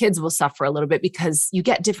then my kids will suffer a little bit because you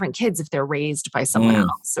get different kids if they're raised by someone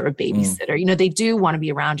else or a babysitter. They do want to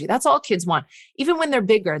be around you. That's all kids want. Even when they're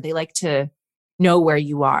bigger, they like to know where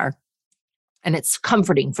you are. And it's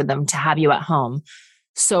comforting for them to have you at home.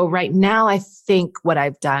 So right now, I think what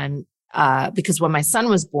I've done, because when my son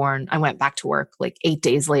was born, I went back to work like 8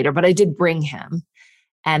 days later, but I did bring him.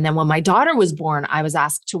 And then when my daughter was born, I was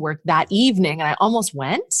asked to work that evening and I almost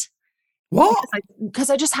went. What? Because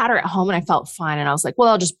I just had her at home and I felt fine. And I was like, well,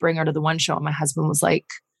 I'll just bring her to the one show. And my husband was like,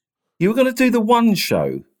 you were going to do the one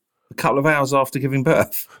show a couple of hours after giving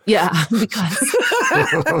birth? Yeah, because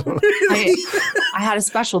I had a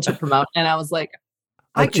special to promote. And I was like,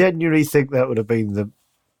 I genuinely think that would have been the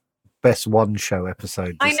best one show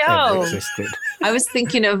episode that's ever existed. I was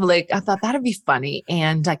thinking of I thought that'd be funny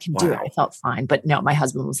and I can do it. I felt fine. But no, my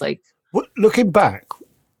husband was like, looking back,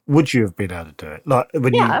 would you have been able to do it? Like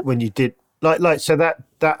when you did so that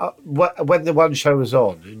when the one show was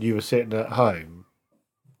on and you were sitting at home,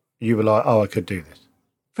 you were like, oh, I could do this.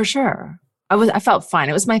 For sure. I felt fine.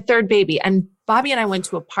 It was my 3rd baby. And Bobby and I went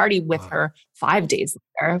to a party with her 5 days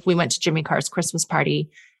later. We went to Jimmy Carr's Christmas party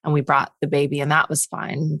and we brought the baby, and that was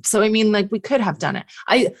fine. So, I mean, like, we could have done it.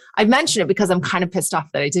 I mention it because I'm kind of pissed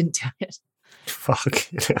off that I didn't do it. Fuck.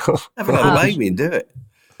 Have another baby and do it.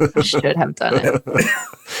 I should have done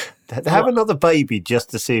it. Have another baby just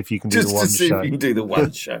to see if you can do the one show. Just to see if you can do the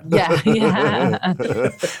one show. Yeah.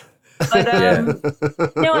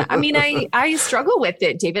 But, no, I mean, I struggle with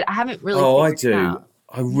it, David. I haven't really. Oh, I do.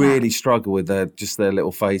 I really struggle with their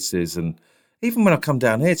little faces. And even when I come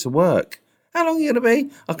down here to work, how long are you going to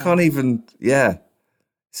be? I can't even, it's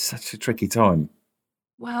such a tricky time.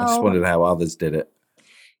 Well, I just wondered how others did it.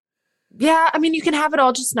 Yeah, I mean, you can have it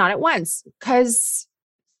all, just not at once, because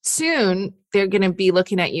soon they're going to be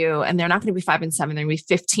looking at you and they're not going to be 5 and 7. They're going to be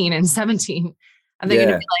 15 and 17. And they're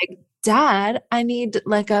going to be like, Dad, I need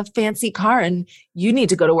like a fancy car and you need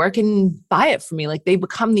to go to work and buy it for me. Like, they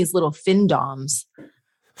become these little findoms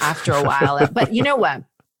after a while. But you know what?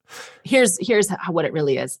 Here's what it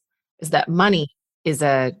really is that money is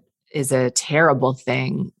a terrible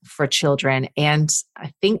thing for children. And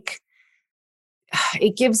I think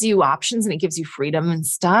it gives you options and it gives you freedom and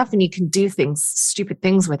stuff. And you can do stupid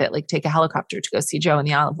things with it, like take a helicopter to go see Joe in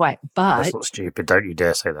the Isle of Wight. But that's not stupid. Don't you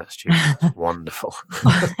dare say that's stupid. It's wonderful.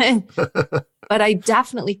 But I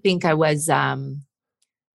definitely think I was a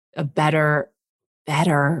better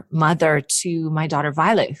mother to my daughter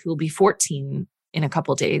Violet, who will be 14 in a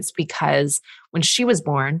couple of days, because when she was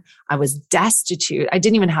born, I was destitute. I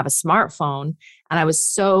didn't even have a smartphone, and I was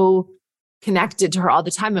so connected to her all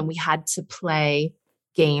the time. And we had to play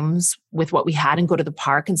games with what we had and go to the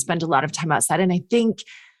park and spend a lot of time outside. And I think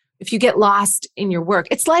if you get lost in your work,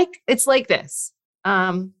 it's like this.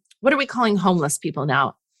 What are we calling homeless people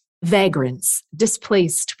now? Vagrants,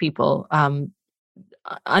 displaced people,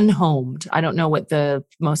 unhomed. I don't know what the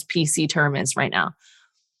most PC term is right now.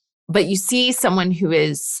 But you see someone who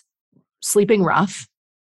is sleeping rough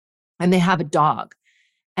and they have a dog.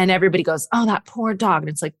 And everybody goes, oh, that poor dog. And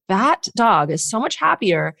it's like, that dog is so much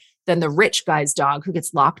happier than the rich guy's dog who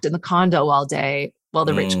gets locked in the condo all day while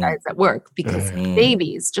the rich guy's at work, because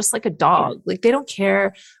babies, just like a dog, like they don't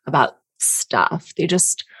care about stuff. They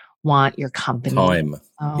just want your company. Time.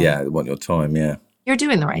 They want your time. Yeah. You're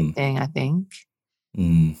doing the right thing, I think.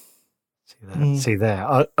 See there.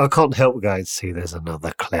 I can't help going, see, there's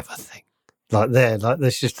another clever thing.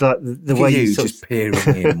 There's just like the way you just peering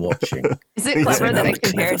in, watching. Is it clever that I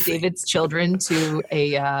compared David's children to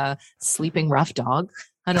a sleeping rough dog?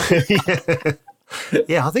 I don't.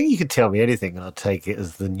 Yeah, I think you could tell me anything, and I'll take it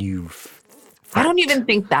as the new. Fact. I don't even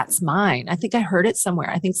think that's mine. I think I heard it somewhere.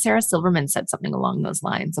 I think Sarah Silverman said something along those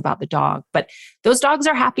lines about the dog. But those dogs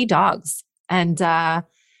are happy dogs, and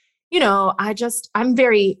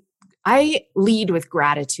I lead with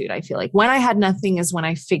gratitude. I feel like when I had nothing is when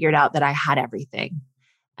I figured out that I had everything.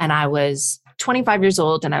 And I was 25 years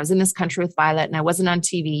old and I was in this country with Violet, and I wasn't on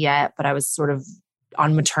TV yet, but I was sort of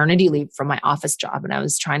on maternity leave from my office job, and I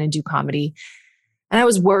was trying to do comedy. And I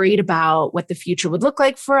was worried about what the future would look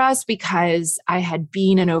like for us, because I had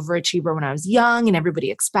been an overachiever when I was young and everybody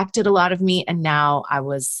expected a lot of me. And now I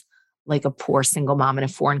was like a poor single mom in a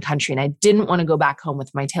foreign country. And I didn't want to go back home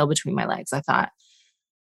with my tail between my legs. I thought,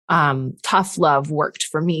 tough love worked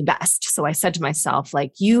for me best. So I said to myself,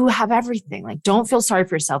 like, you have everything. Like, don't feel sorry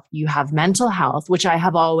for yourself. You have mental health, which I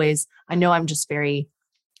know I'm just very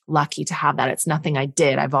lucky to have that. It's nothing I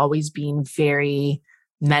did. I've always been very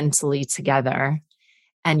mentally together.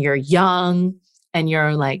 And you're young and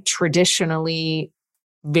you're like traditionally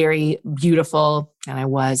very beautiful. And I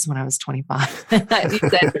was when I was 25. You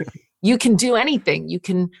said, you can do anything.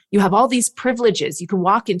 You have all these privileges. You can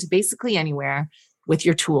walk into basically anywhere with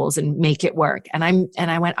your tools and make it work. And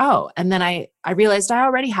I went, oh, and then I realized I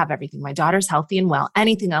already have everything. My daughter's healthy and well.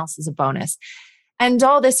 Anything else is a bonus. And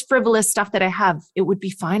all this frivolous stuff that I have, it would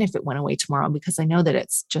be fine if it went away tomorrow, because I know that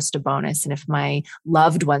it's just a bonus. And if my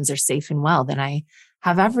loved ones are safe and well, then I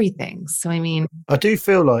have everything. So, I mean, I do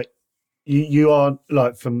feel like you aren't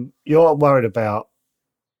worried about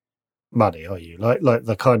money, are you? Like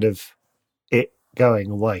the kind of it going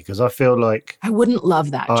away? Because I feel like I wouldn't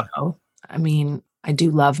love that, Joe. I mean, I do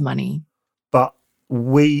love money. But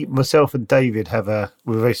myself and David we're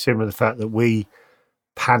very similar to the fact that we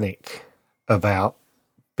panic about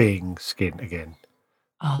being skint again.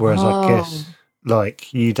 Oh. Whereas I guess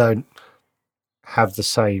like you don't have the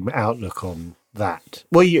same outlook on that.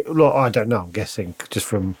 Well, I don't know. I'm guessing just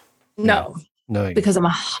from knowing. Because I'm a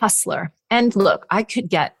hustler. And look, I could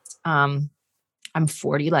get. I'm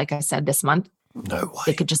 40, like I said, this month. No way.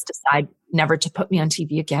 They could just decide never to put me on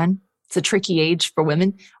TV again. It's a tricky age for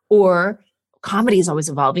women. Or comedy is always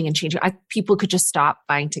evolving and changing. People could just stop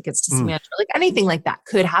buying tickets to see me. Like anything like that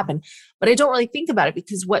could happen. But I don't really think about it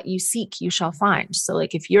because what you seek, you shall find. So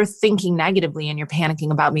like if you're thinking negatively and you're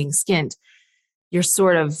panicking about being skinned, your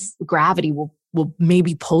sort of gravity will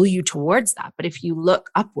maybe pull you towards that. But if you look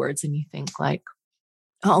upwards and you think like,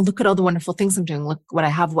 oh, look at all the wonderful things I'm doing. Look what I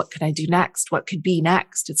have. What could I do next? What could be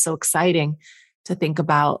next? It's so exciting to think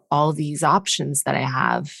about all these options that I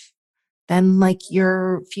have. Then like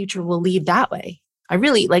your future will lead that way. I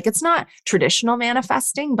really like, it's not traditional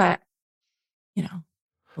manifesting, but you know,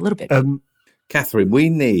 a little bit. Katherine, we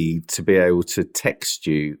need to be able to text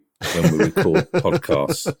you when we record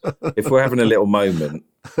podcasts. If we're having a little moment,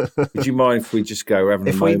 would you mind if we just go having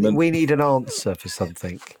a moment? We need an answer for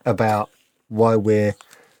something about why we're,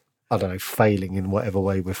 I don't know, failing in whatever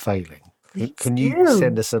way we're failing. Can you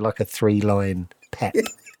send us a 3-line pep?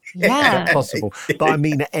 Yeah. If possible. But I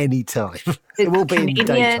mean at any time. It will be in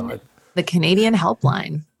daytime. The Canadian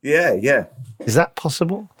helpline. Yeah. Is that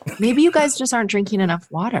possible? Maybe you guys just aren't drinking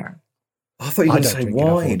enough water. I thought you were going to say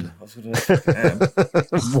wine. I was going to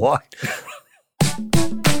say wine.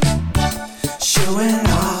 Showing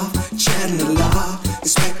off, chatting a lot,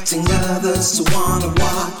 expecting others to want to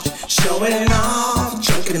watch. Showing off,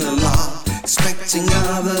 joking a lot, expecting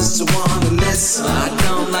others to want to listen. I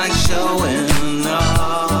don't like showing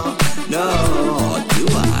off, no, do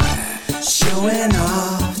I? Showing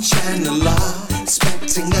off, chatting a lot,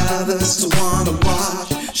 expecting others to want to watch.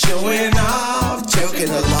 Showing off, joking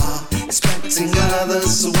a lot, expecting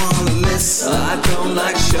others to want to listen. I don't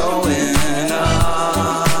like showing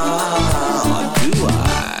off. Do I?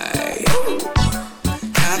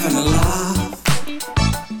 Having a laugh,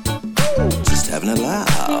 just having a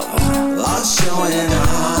laugh, or showing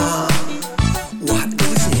off. What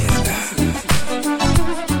is it?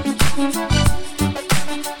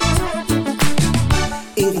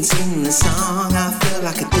 Even singing the song, I feel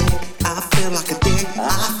like a dick. I feel like a dick. I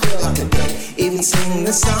feel like a dick. Even singing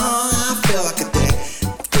the song, I feel like a dick.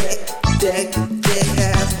 Dick, dick, dick,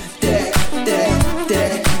 dick, dick,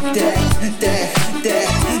 dick, dick, dick, dick,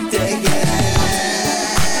 dick, yeah.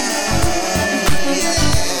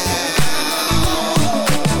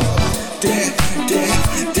 Dick, dick,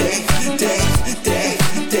 dick, dick, dick, dick,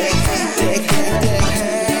 dick, dick.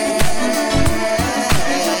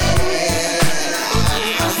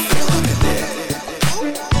 I feel like a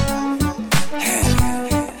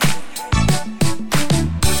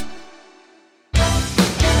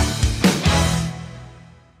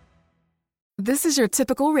This is your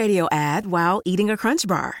typical radio ad while eating a Crunch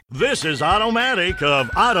Bar. This is Automatic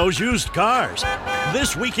of Otto's Used Cars.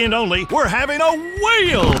 This weekend only, we're having a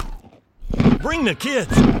whale! Bring the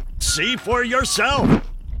kids. See for yourself.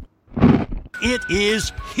 It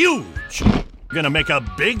is huge. Gonna make a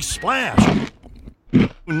big splash.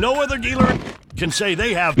 No other dealer can say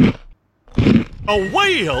they have a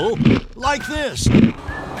whale like this.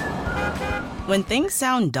 When things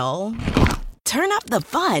sound dull, turn up the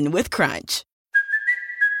fun with Crunch.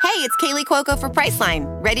 Hey, it's Kaylee Cuoco for Priceline.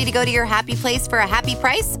 Ready to go to your happy place for a happy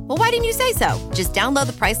price? Well, why didn't you say so? Just download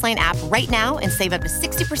the Priceline app right now and save up to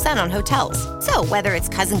 60% on hotels. So whether it's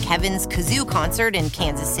Cousin Kevin's Kazoo Concert in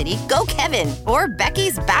Kansas City, go Kevin, or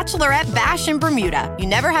Becky's Bachelorette Bash in Bermuda, you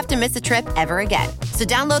never have to miss a trip ever again. So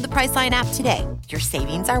download the Priceline app today. Your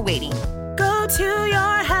savings are waiting. Go to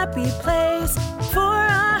your happy place for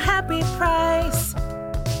a happy price.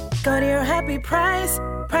 Go to your happy price,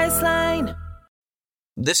 Priceline.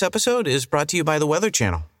 This episode is brought to you by the Weather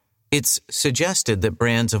Channel. It's suggested that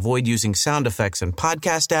brands avoid using sound effects in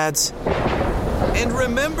podcast ads. And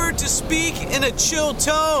remember to speak in a chill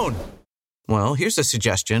tone. Well, here's a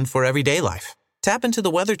suggestion for everyday life. Tap into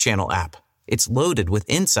the Weather Channel app. It's loaded with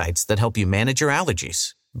insights that help you manage your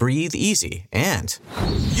allergies, breathe easy, and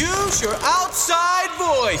use your outside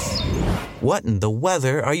voice. What in the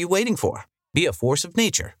weather are you waiting for? Be a force of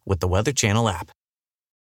nature with the Weather Channel app.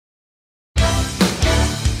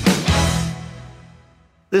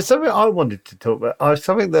 There's something I wanted to talk about.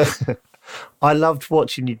 Something that I loved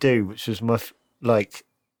watching you do, which was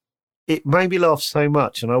it made me laugh so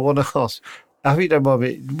much. And I want to ask, I hope you don't mind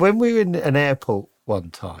me, when we were in an airport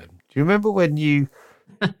one time, do you remember when you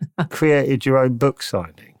created your own book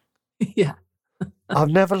signing? Yeah. I've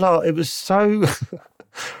never laughed. It was so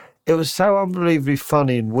unbelievably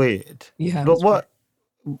funny and weird. Yeah. But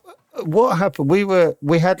what happened?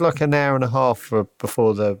 We had like an hour and a half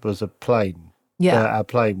before there was a plane. Yeah. Our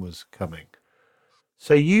plane was coming.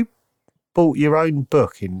 So you bought your own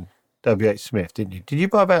book in W.H. Smith, didn't you? Did you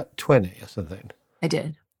buy about 20 or something? I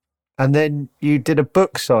did. And then you did a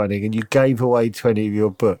book signing and you gave away 20 of your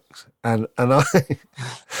books. And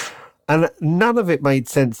And none of it made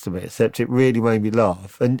sense to me, except it really made me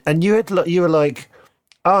laugh. And you were like,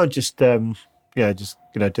 oh, just doing a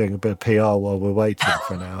bit of PR while we're waiting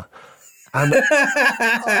for an hour. And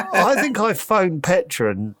I think I phoned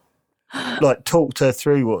Petra and like talked her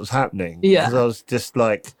through what was happening. Yeah. Because I was just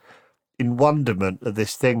like in wonderment of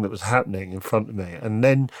this thing that was happening in front of me. And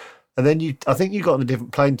then I think you got on a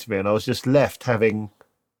different plane to me, and I was just left having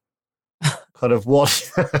kind of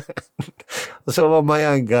watched sort of on my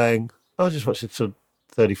own going, I just watched a sort of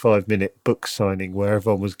 35-minute book signing where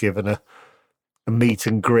everyone was given a meet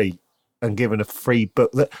and greet and given a free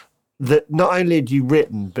book that not only had you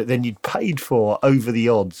written, but then you'd paid for over the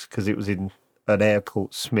odds because it was in an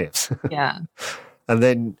airport Smiths. Yeah. And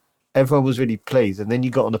then everyone was really pleased. And then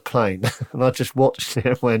you got on a plane and I just watched it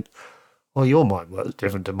and went, well, your mind was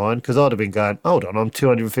different to mine, because I'd have been going, hold on, I'm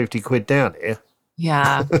 250 quid down here.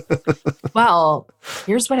 Yeah. Well,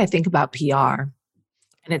 here's what I think about PR.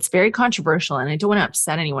 And it's very controversial, and I don't want to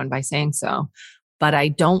upset anyone by saying so, but I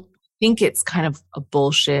don't think it's kind of a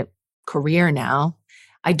bullshit career now.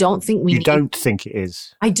 I don't think You don't think it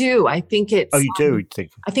is? I do. I think it's... Oh, you do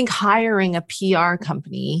think? I think hiring a PR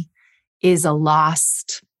company is a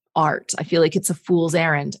lost art. I feel like it's a fool's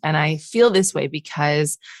errand. And I feel this way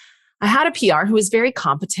because I had a PR who was very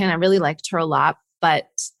competent. I really liked her a lot, but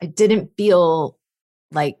I didn't feel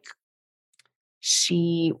like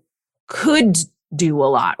she could do a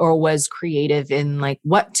lot or was creative in like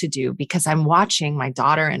what to do, because I'm watching my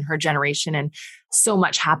daughter and her generation and so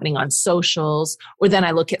much happening on socials. Or then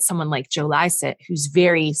I look at someone like Joe Lycett, who's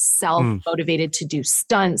very self-motivated to do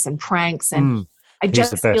stunts and pranks. And I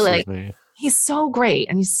just feel like he's so great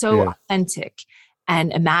and he's so authentic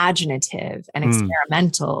and imaginative and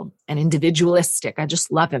experimental and individualistic. I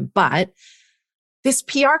just love him. But this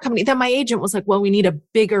PR company, then my agent was like, well, we need a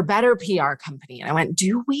bigger, better PR company. And I went,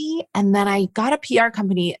 do we? And then I got a PR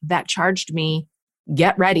company that charged me,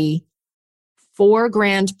 get ready,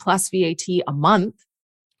 $4,000 plus VAT a month.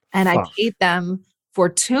 And I paid them for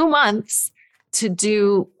 2 months to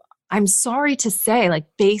do, I'm sorry to say, like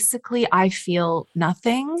basically I feel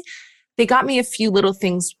nothing. They got me a few little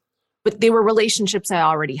things, but they were relationships I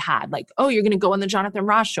already had. Like, oh, you're going to go on the Jonathan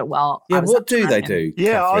Ross show. Well, yeah. What do they do?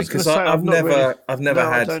 Yeah, I was going to say, I've never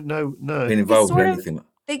been involved in anything.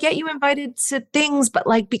 They get you invited to things, but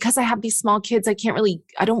like, because I have these small kids, I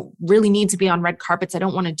don't really need to be on red carpets. I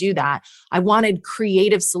don't want to do that. I wanted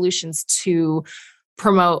creative solutions to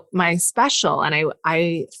promote my special. And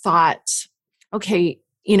I thought, okay,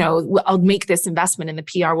 I'll make this investment in the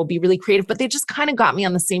PR, will be really creative, but they just kind of got me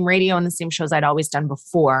on the same radio and the same shows I'd always done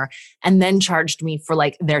before, and then charged me for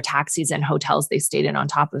like their taxis and hotels they stayed in on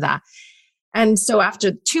top of that. And so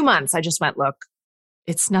after 2 months, I just went, look,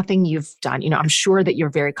 it's nothing you've done. I'm sure that you're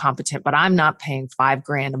very competent, but I'm not paying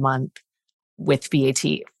 $5,000 a month with VAT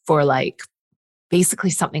for like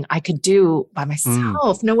basically something I could do by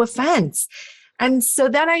myself. No offense. And so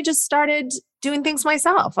then I just started doing things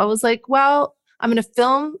myself. I was like, well, I'm going to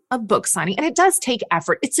film a book signing. And it does take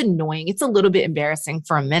effort. It's annoying. It's a little bit embarrassing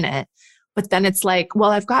for a minute. But then it's like, well,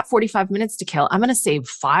 I've got 45 minutes to kill. I'm going to save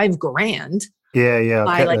 $5,000. Yeah.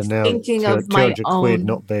 By like thinking of my own. Quid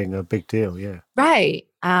not being a big deal. Yeah. Right.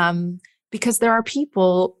 Because there are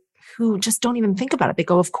people who just don't even think about it. They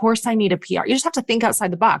go, of course I need a PR. You just have to think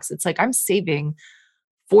outside the box. It's like, I'm saving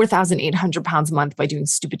 4,800 pounds a month by doing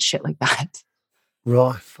stupid shit like that.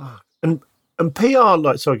 Right. Fuck. And PR,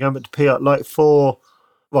 like, sorry, going back to PR, like I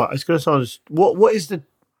was going to say, what is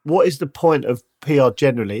the point of PR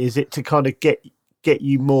generally? Is it to kind of get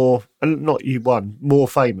you more, and not you more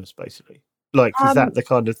famous, basically? Like, is that the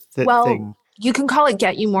kind of thing? You can call it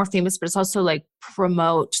get you more famous, but it's also like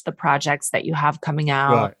promote the projects that you have coming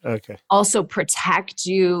out. Right. Okay. Also protect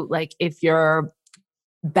you. Like if you're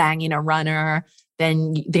banging a runner,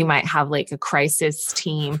 then they might have like a crisis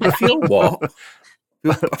team. If you're what?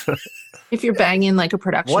 If you're banging like a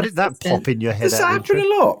production Why did that pop in your head? Does that happen a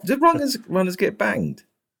lot? Do runners get banged?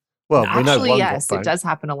 Well, actually, yes, it does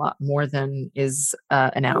happen a lot more than is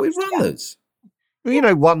announced. With runners?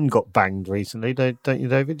 Well, one got banged recently, don't you,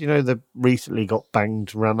 David? The recently got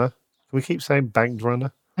banged runner. Can we keep saying banged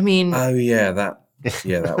runner? I mean... Oh, yeah, that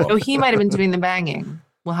one. So he might have been doing the banging.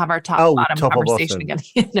 We'll have our top-bottom conversation again.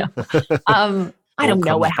 I don't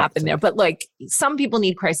know what happened there, but like some people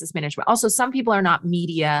need crisis management. Also, some people are not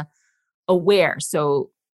media aware.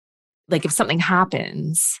 So like if something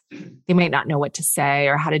happens, they might not know what to say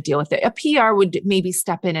or how to deal with it. A PR would maybe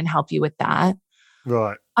step in and help you with that.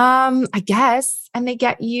 Right. I guess. And they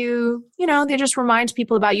get you, they just remind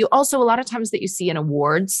people about you. Also, a lot of times that you see in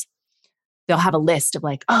awards, they'll have a list of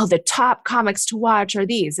like, oh, the top comics to watch are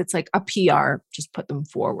these. It's like a PR, just put them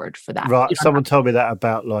forward for that. Right. Someone told me that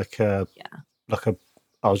about I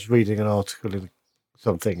was reading an article in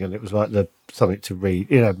something and it was like something to read,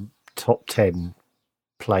 top 10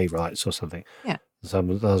 playwrights or something. Yeah. I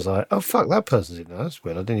was like, oh, fuck, that person's in there. That's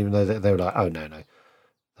weird. I didn't even know that. They were like, oh, no.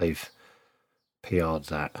 They've PR'd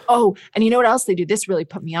that. Oh, and you know what else they do? This really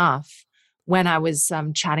put me off. When I was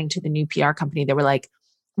chatting to the new PR company, they were like,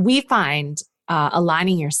 we find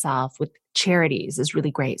aligning yourself with charities is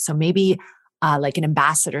really great. So maybe like an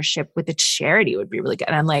ambassadorship with a charity would be really good.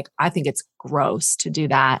 And I'm like, I think it's gross to do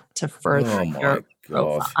that to further your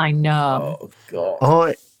profile. I know. Oh,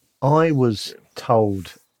 God. I was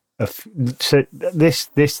told... So this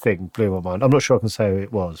thing blew my mind. I'm not sure I can say who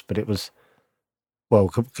it was, but it was. Well,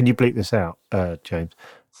 can you bleep this out, James?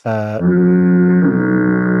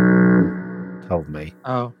 Told me.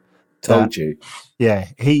 Oh, told you. Yeah,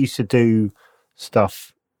 he used to do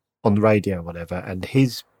stuff on the radio and whatever, and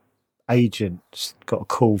his agent got a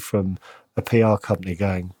call from a PR company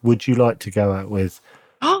going, "Would you like to go out with?"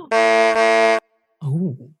 Oh.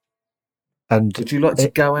 And would you like to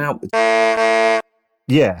go out with?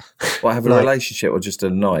 Yeah. Or have a relationship or just a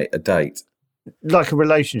date? Like a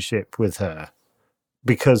relationship with her,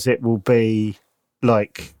 because it will be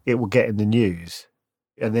like, it will get in the news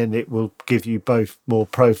and then it will give you both more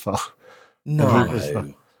profile.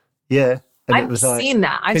 No. Yeah. And I've seen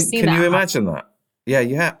that. I've seen that. Can you imagine that? Yeah,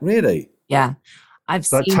 you have. Really? Yeah. I've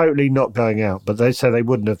seen. Totally not going out, but they say they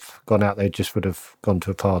wouldn't have gone out. They just would have gone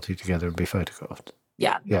to a party together and be photographed.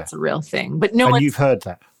 Yeah, that's a real thing. But you've heard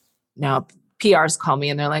that? No. PRs call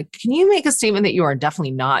me and they're like, can you make a statement that you are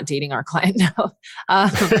dedefinitely not dating our client now?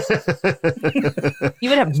 You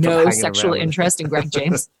would have no sexual interest in Greg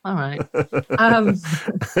James. All right.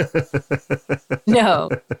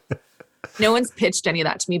 No one's pitched any of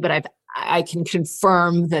that to me, but I can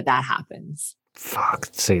confirm that happens. Fuck.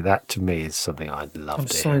 See, that to me is something I'd love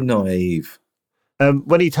to hear. I'm so naive.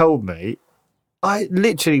 When he told me, I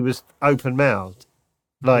literally was open mouthed.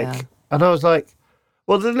 And I was like,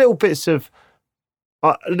 well, the little bits of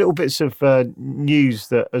news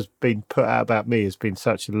that has been put out about me has been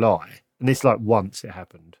such a lie, and it's like once it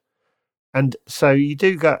happened, and so you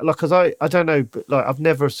do go like, because I don't know, but like I've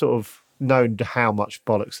never sort of known how much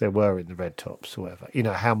bollocks there were in the red tops or whatever,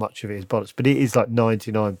 how much of it is bollocks, but it is like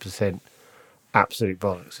 99% absolute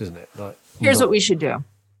bollocks, isn't it? Like, here's what we should do.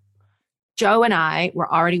 Joe and I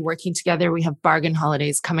were already working together. We have Bargain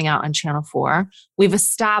Holidays coming out on Channel 4. We've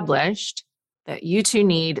established that you two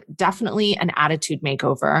need definitely an attitude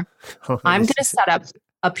makeover. I'm going to set up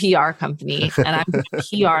a PR company and I'm going to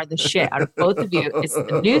PR the shit out of both of you. It's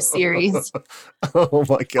the new series. Oh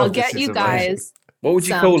my God. I'll get you guys. What would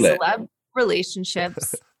you call it? Celeb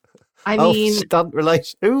relationships. I mean, stunt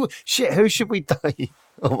relation. Who should we date?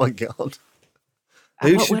 Oh my God.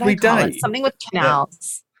 Who should we date? Something with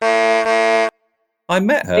canals. I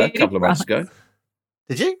met her a couple of months ago.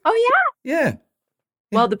 Did you? Oh yeah. Yeah.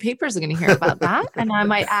 Well, the papers are going to hear about that, and I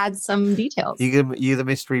might add some details. You the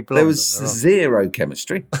mystery blonde. There was zero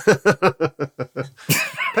chemistry.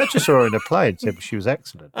 Petra saw her in a play and said she was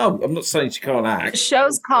excellent. Oh, I'm not saying she can't act. The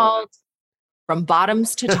show's called From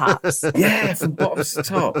Bottoms to Tops. Yeah, From Bottoms to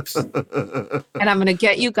Tops. And I'm going to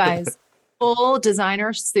get you guys full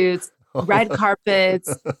designer suits, red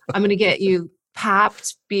carpets. I'm going to get you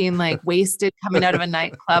papped, being like wasted, coming out of a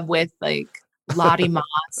nightclub with like Lottie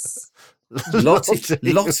Moss.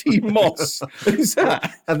 Lottie Moss. Who's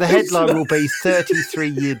that? And the headline will be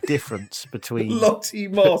 33-year difference between Lottie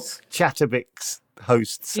Moss, Chataguest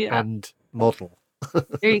hosts and model.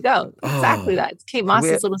 There you go. Exactly that. It's Kate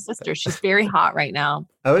Moss's little sister. She's very hot right now.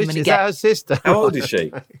 Oh, is that her sister? How old is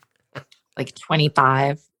she? Like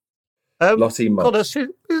 25. Lottie Moss. God,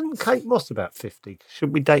 isn't Kate Moss about 50?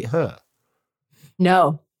 Should we date her?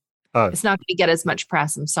 No. Oh. It's not going to get as much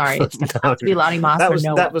press. I'm sorry. It's going to have to be Lottie Moss that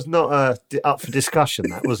was not up for discussion,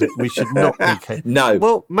 that was it? We should not be Kate. No.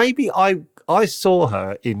 Well, maybe I saw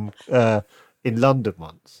her in London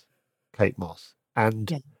once, Kate Moss,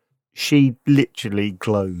 and she literally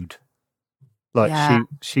glowed. Like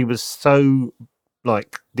she was so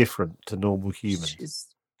like different to normal humans. She's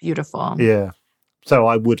beautiful. Yeah. So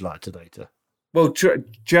I would like to date her. Well,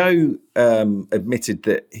 Joe admitted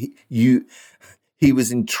that he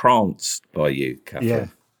was entranced by you, Katherine. Yeah,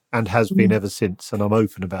 and has been ever since. And I'm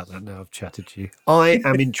open about that now. I've chatted to you. I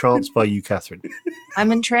am entranced by you, Katherine.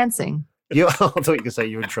 I'm entrancing. I thought you could say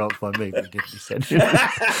you're entranced by me, but you didn't. You said.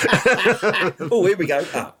 Oh, here we go.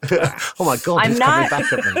 Oh my God, he's coming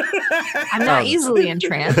back at me. I'm not easily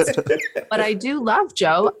entranced, but I do love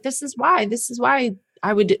Joe. This is why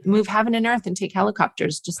would move heaven and earth and take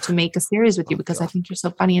helicopters just to make a series with you because I think you're so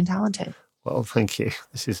funny and talented. Well, thank you.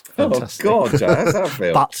 This is fantastic. Oh God, Joe, how's that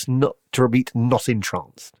feel? But not to repeat, not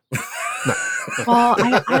entranced. No. Well,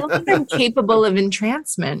 I don't think I'm capable of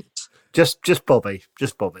entrancement. Just Bobby.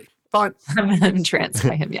 Fine. I'm entranced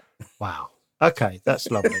by him, yeah. Wow. Okay, that's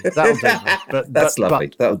lovely. That'll do. That's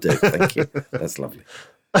lovely. That'll do. Thank you. That's lovely.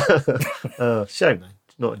 Shame, man.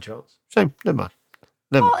 Not entranced. Shame. Never mind.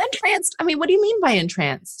 Well, entranced. I mean, what do you mean by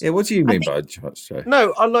entranced? Yeah, what do you mean by entranced, Joe?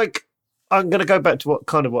 No, I'm going to go back to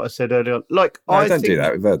what I said earlier on. Like, no, don't do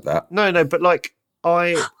that. We've heard that. No, but like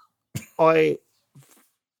I was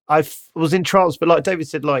entranced, but like David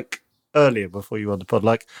said, like earlier before you were on the pod,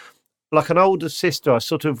 like an older sister, I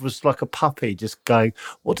sort of was like a puppy, just going,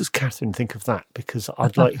 "What does Katherine think of that?" Because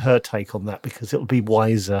I'd like her take on that because it'll be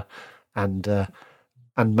wiser and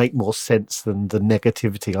make more sense than the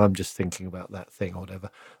negativity I'm just thinking about that thing or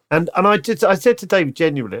whatever. And I said to David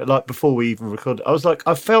genuinely, like before we even recorded, I was like,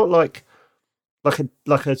 I felt like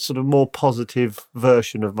a sort of more positive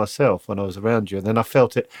version of myself when I was around you. And then I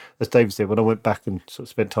felt it, as David said, when I went back and sort of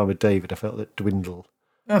spent time with David, I felt it dwindle.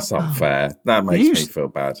 That's not fair. That makes me feel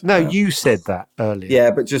bad. No, you said that earlier.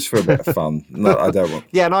 Yeah, but just for a bit of fun. No, I don't want.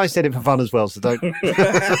 Yeah, and I said it for fun as well, so don't.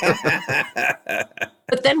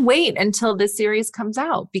 But then wait until this series comes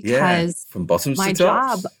out because from bottoms my to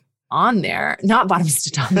tops. job on there, not bottoms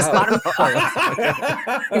to tops, bottoms to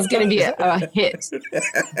tops is going to be a hit.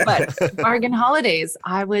 But Bargain Holidays,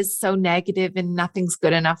 I was so negative and nothing's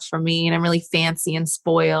good enough for me, and I'm really fancy and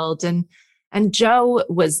spoiled. And Joe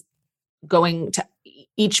was going to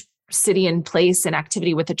each city and place and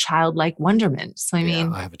activity with a childlike wonderment. So I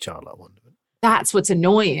mean, I have a childlike wonderment. That's what's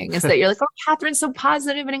annoying is that you're like, oh, Katherine's so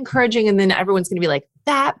positive and encouraging, and then everyone's going to be like,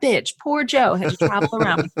 that bitch, poor Joe had to travel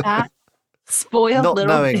around with that spoiled not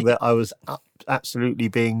little knowing bitch. that I was absolutely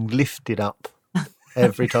being lifted up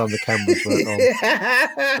every time the cameras weren't on.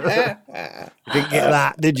 Didn't get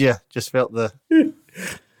that, did you? Just felt the. Me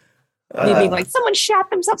being like, someone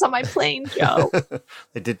shat themselves on my plane, Joe.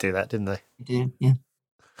 They did do that, didn't they? They did, yeah.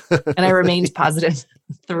 And I remained positive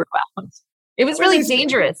throughout. It was really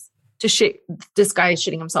dangerous to this guy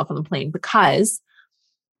shitting himself on the plane because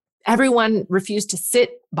everyone refused to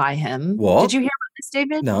sit by him. What? Did you hear about this,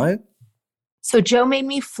 David? No. So Joe made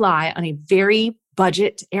me fly on a very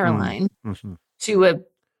budget airline to a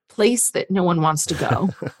place that no one wants to go.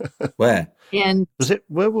 Where? And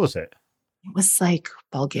where was it? It was like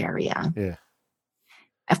Bulgaria. Yeah.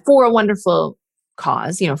 For a wonderful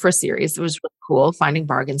cause, for a series. It was really cool finding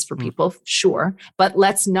bargains for people, sure. But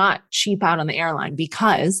let's not cheap out on the airline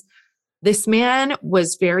because this man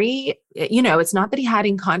was very, it's not that he had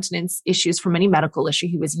incontinence issues from any medical issue.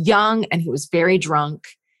 He was young and he was very drunk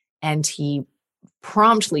and he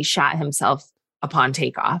promptly shat himself upon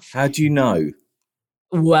takeoff. How do you know?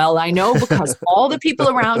 Well, I know because all the people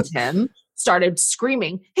around him started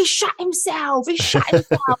screaming, he shot himself.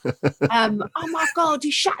 Oh my God,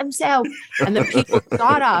 he shot himself. And the people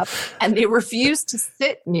got up and they refused to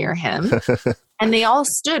sit near him. And they all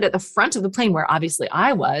stood at the front of the plane where obviously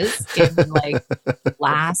I was in like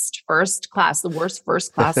first class, the worst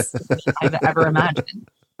first class I've ever imagined.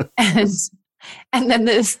 And then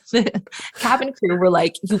the cabin crew were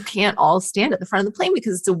like, you can't all stand at the front of the plane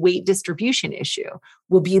because it's a weight distribution issue.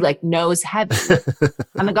 We'll be like nose heavy.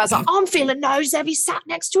 And the guy's like, I'm feeling nose heavy. Sat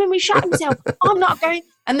next to him. He shot himself. I'm not going.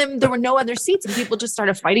 And then there were no other seats and people just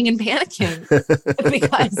started fighting and panicking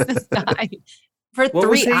because this guy for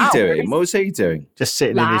 3 hours. What was he doing? Just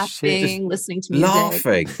sitting laughing, in his shit. listening to music.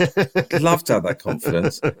 Laughing. Love to have that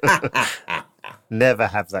confidence. Never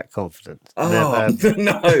have that confidence. Oh,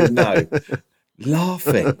 no.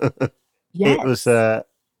 Laughing. Yes. It was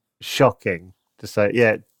shocking to say.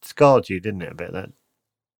 Yeah, it scarred you, didn't it, a bit then?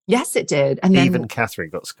 Yes, it did. And then, even Katherine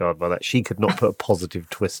got scarred by that. She could not put a positive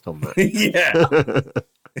twist on that. Yeah.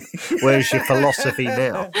 Where's your philosophy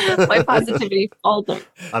now? My positivity faltered.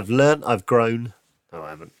 I've learned, I've grown. No, I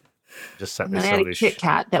haven't. Just sat And there. I had a Kit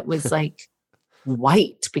Kat that was like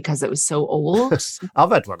white because it was so old.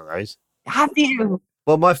 I've had one of those. Have you?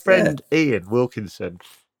 Well, my friend Ian Wilkinson,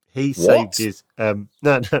 he saved his my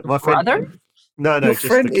friend brother. No, your just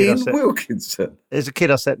friend the kid Ian Wilkinson. There's a kid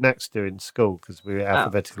I sat next to in school because we were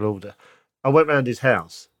alphabetical order. I went round his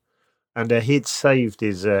house, and he'd saved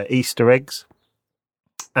his Easter eggs,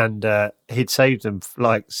 and he'd saved them for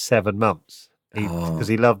like 7 months because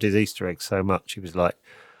he loved his Easter eggs so much. He was like,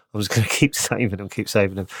 I was going to keep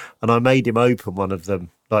saving them, and I made him open one of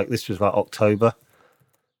them. Like this was like October,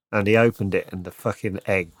 and he opened it, and the fucking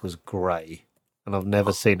egg was grey. And I've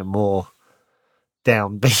never seen a more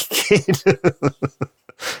downbeat kid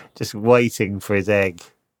just waiting for his egg.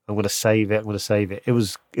 I'm going to save it. It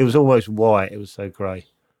was almost white. It was so grey.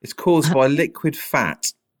 It's caused by liquid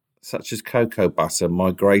fat, such as cocoa butter,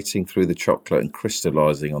 migrating through the chocolate and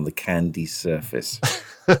crystallising on the candy surface.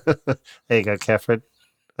 There you go, Catherine.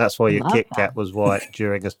 That's why your Kit Kat was white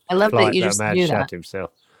during a flight that man shat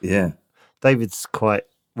himself. Yeah. David's quite,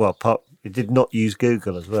 he did not use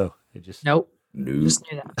Google as well. Nope. Just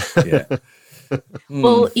knew that. Yeah.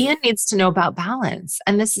 Well, Ian needs to know about balance.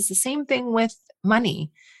 And this is the same thing with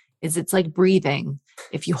money, it's like breathing.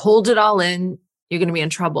 If you hold it all in, you're going to be in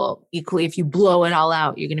trouble. Equally, if you blow it all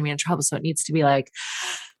out, you're going to be in trouble. So it needs to be like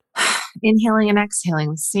inhaling and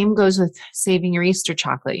exhaling. The same goes with saving your Easter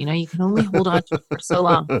chocolate. You can only hold on to it for so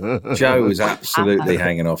long. Joe was absolutely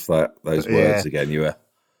hanging off those words again. You were.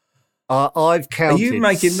 I've counted. Are you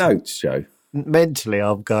making notes, Joe? Mentally,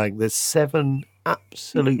 I'm going, there's 7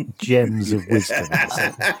 absolute gems of wisdom.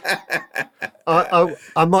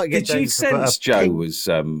 I might get. Did you sense Joe was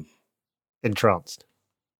entranced?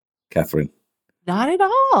 Catherine? Not at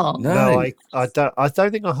all. No, I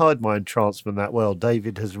don't think I hide my entrancement that well.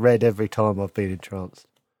 David has read every time I've been entranced.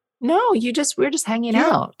 No, we're just hanging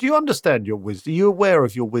out. Do you understand your wisdom? Are you aware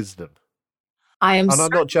of your wisdom? I am. And I'm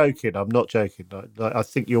not joking. I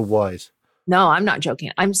think you're wise. No, I'm not joking.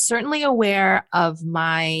 I'm certainly aware of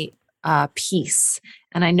my peace.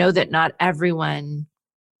 And I know that not everyone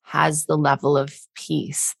has the level of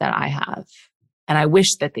peace that I have. And I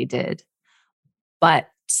wish that they did. But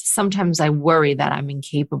sometimes I worry that I'm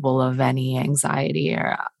incapable of any anxiety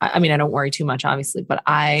I don't worry too much, obviously, but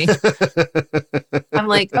I'm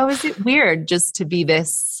like, oh, is it weird just to be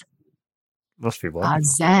this must be wonderful.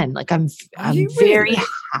 Zen? Like I'm very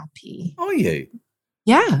happy. Are you?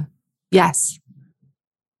 Yeah. Yes.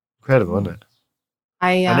 Incredible, isn't it?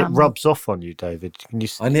 And it rubs off on you, David. Can you?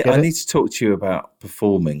 I need to talk to you about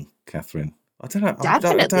performing, Catherine. I don't know.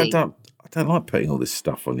 Definitely. I don't like putting all this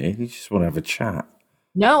stuff on you. You just want to have a chat.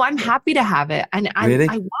 No, I'm happy to have it. And really?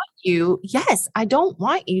 I want you, yes, I don't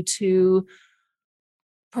want you to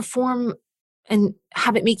perform and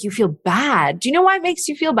have it make you feel bad. Do you know why it makes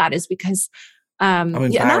you feel bad? Is because I'm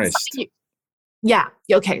embarrassed.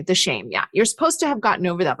 Okay, the shame. Yeah. You're supposed to have gotten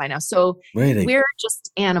over that by now. So really? We're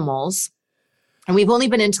just animals. And we've only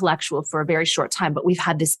been intellectual for a very short time, but we've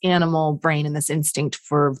had this animal brain and this instinct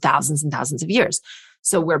for thousands and thousands of years.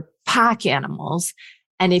 So we're pack animals.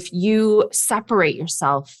 And if you separate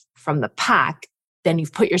yourself from the pack, then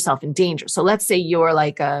you've put yourself in danger. So let's say you're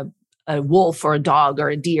like a wolf or a dog or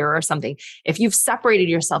a deer or something. If you've separated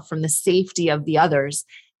yourself from the safety of the others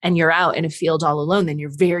and you're out in a field all alone, then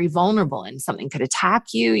you're very vulnerable and something could attack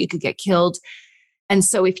you. You could get killed. And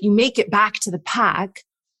so if you make it back to the pack,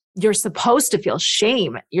 you're supposed to feel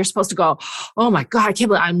shame. You're supposed to go, oh my God, I can't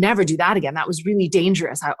believe I'll never do that again. That was really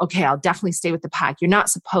dangerous. I'll definitely stay with the pack. You're not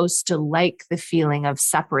supposed to like the feeling of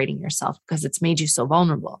separating yourself because it's made you so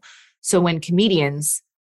vulnerable. So when comedians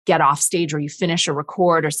get off stage or you finish a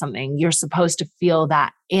record or something, you're supposed to feel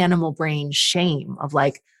that animal brain shame of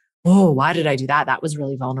like, oh, why did I do that? That was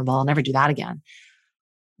really vulnerable. I'll never do that again.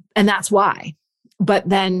 And that's why. But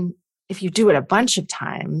then if you do it a bunch of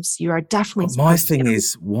times, you are definitely. My thing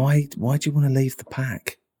is, why do you want to leave the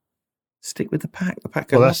pack? Stick with the pack. The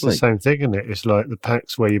pack. Well, that's the same thing, isn't it? It's like the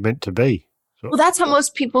pack's where you're meant to be. Well, that's how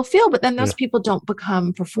most people feel, but then those people don't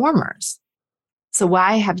become performers. So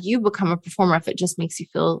why have you become a performer if it just makes you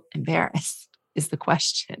feel embarrassed? Is the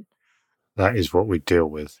question. That is what we deal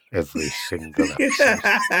with every single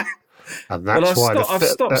episode. And that's why I've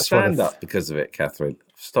stopped stand-up because of it, Catherine.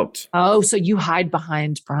 I've stopped. Oh, so you hide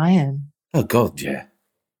behind Brian. Oh, God, yeah.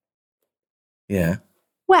 Yeah.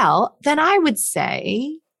 Well, then I would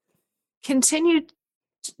say continue,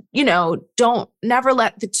 never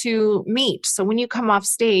let the two meet. So when you come off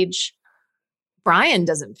stage, Brian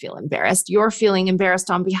doesn't feel embarrassed. You're feeling embarrassed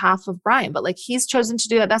on behalf of Brian, but like he's chosen to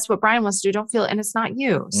do that. That's what Brian wants to do. Don't feel it. And it's not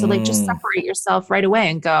you. So like just separate yourself right away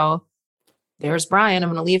and go, there's Brian. I'm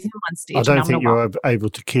going to leave him on stage. I don't think you're able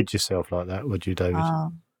to kid yourself like that, would you, David?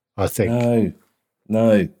 I think.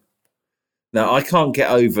 No, I can't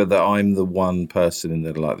get over that I'm the one person in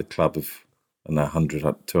the club of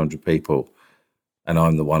 100, 200 people, and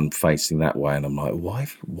I'm the one facing that way. And I'm like, why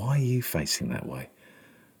are you facing that way?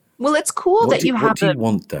 Well, it's cool that you have what do you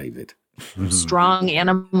want, David? Strong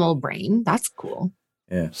animal brain. That's cool.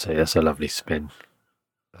 Yeah. See, that's a lovely spin.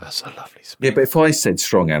 Yeah, but if I said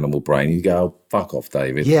strong animal brain, you'd go, oh, fuck off,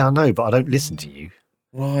 David. Yeah, I know, but I don't listen to you.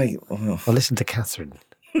 Right. I listen to Catherine.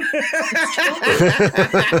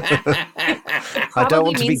 I don't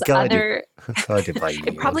want to be guided.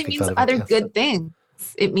 It probably means other good things.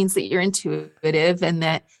 It means that you're intuitive and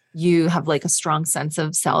that you have like a strong sense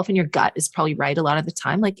of self and your gut is probably right a lot of the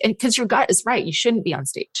time. Like, and because your gut is right, you shouldn't be on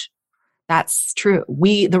stage. That's true.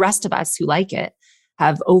 The rest of us who like it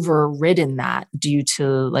have overridden that due to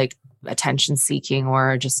like attention seeking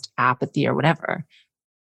or just apathy or whatever.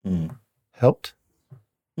 Helped?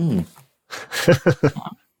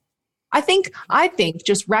 I think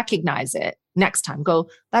just recognize it next time. Go,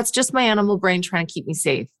 that's just my animal brain trying to keep me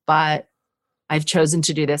safe. But I've chosen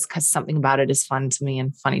to do this because something about it is fun to me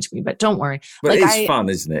and funny to me. But don't worry. But it's fun,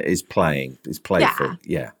 isn't it? It's playing. It's playful.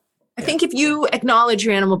 Yeah. I think if you acknowledge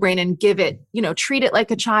your animal brain and give it, treat it like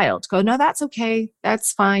a child. Go, no, that's okay.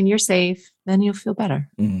 That's fine. You're safe. Then you'll feel better.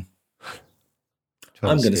 I'm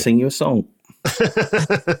going to sing you a song.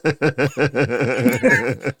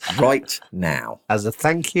 Right now. As a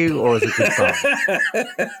thank you or as a goodbye?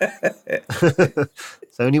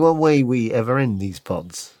 It's only one way we ever end these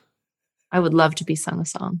pods. I would love to be sung a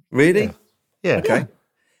song. Really? Yeah. Okay.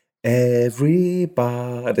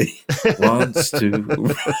 Everybody wants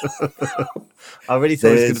to. I really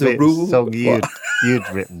thought it was going to be a song you'd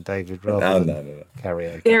written, David, rather than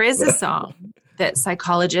karaoke. There is a song that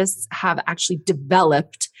psychologists have actually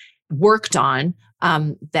developed, worked on,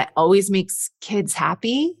 that always makes kids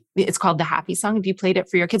happy. It's called the Happy Song. If you played it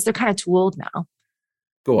for your kids, they're kind of too old now.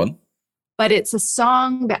 Go on. But it's a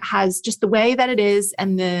song that has just the way that it is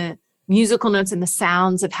and the musical notes and the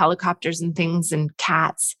sounds of helicopters and things and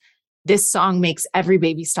cats. This song makes every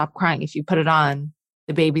baby stop crying. If you put it on,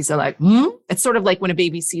 the babies are like, It's sort of like when a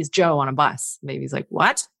baby sees Joe on a bus. The baby's like,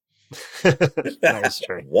 what? That is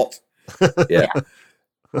true. What? Yeah.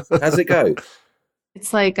 How's it go?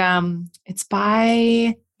 It's like, it's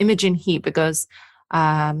by Imogen Heap. It goes,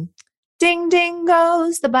 ding, ding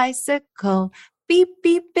goes the bicycle, beep,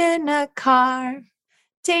 beep in a car,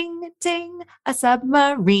 ting, ting, a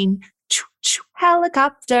submarine, choo, choo,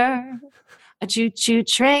 helicopter, a choo-choo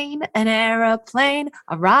train, an aeroplane,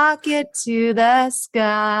 a rocket to the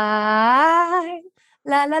sky.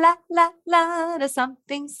 La, la, la, la, la, da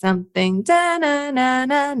something, something, da, na, na,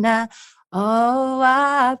 na, na. Oh,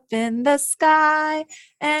 up in the sky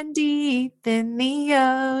and deep in the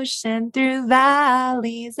ocean, through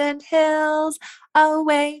valleys and hills,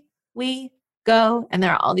 away we go. And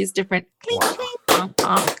there are all these different clink, clink, honk,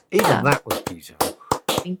 honk. Even that was beautiful.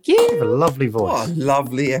 Thank you. You have a lovely voice. What a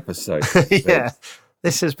lovely episode. Yeah,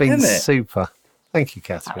 this has been super. Thank you,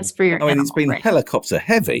 Catherine. That was for your it's been helicopter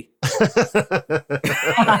heavy. Yeah,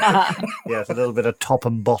 it's a little bit of top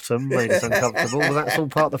and bottom made us uncomfortable, but that's all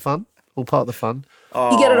part of the fun. All part of the fun.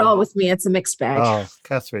 You get it all with me. It's a mixed bag. Oh,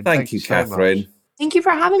 Catherine. Thank you, so Catherine. much. Thank you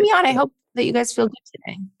for having me on. I hope that you guys feel good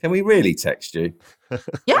today. Can we really text you?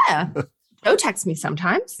 Yeah. Joe texts me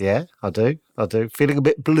sometimes. Yeah, I do. Feeling a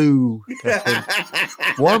bit blue, Catherine.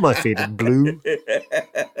 Why am I feeling blue?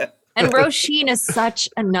 And Roisin is such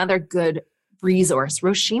another good resource.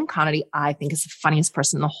 Roisin Connolly, I think, is the funniest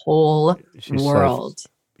person in the whole world.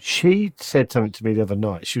 She said something to me the other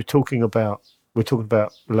night. She was talking about, we're talking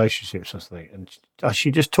about relationships or something, and she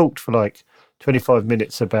just talked for like 25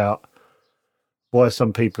 minutes about why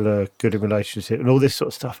some people are good in relationships and all this sort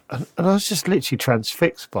of stuff. And I was just literally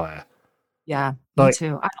transfixed by her. Yeah, me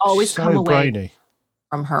too. I always come away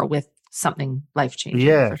from her with something life-changing.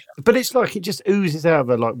 Yeah, for sure. But it's like it just oozes out of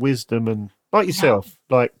her, like wisdom and like yourself,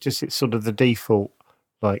 like just it's sort of the default,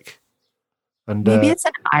 like. And maybe it's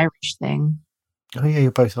an Irish thing. Oh yeah,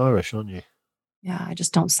 you're both Irish, aren't you? Yeah, I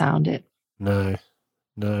just don't sound it. No.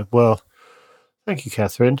 Well, thank you,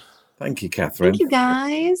 Catherine. Thank you, Catherine. Thank you,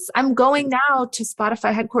 guys. I'm going now to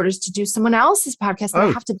Spotify headquarters to do someone else's podcast that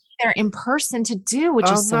I have to be there in person to do, which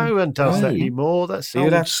is no one does that anymore. That's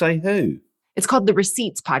you'd have to say who. It's called the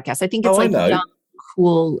Receipts Podcast. I think it's young,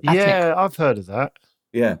 cool, ethnic. Yeah, I've heard of that.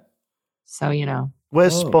 Yeah. So,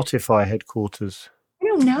 Where's Spotify headquarters? I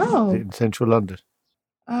don't know. In central London.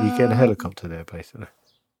 You get a helicopter there, basically.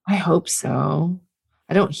 I hope so.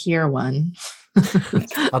 I don't hear one.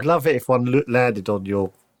 I'd love it if one landed on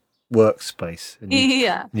your workspace. And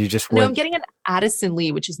you just went. No, I'm getting an Addison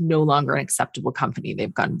Lee, which is no longer an acceptable company.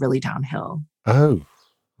 They've gone really downhill. Oh.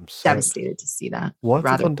 I'm devastated to see that. Why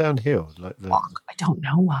have they gone downhill? I don't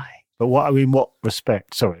know why. But what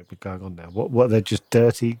respect? Sorry, we're going on now. What they're just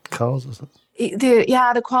dirty cars or something?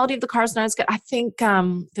 The quality of the cars not as good. I think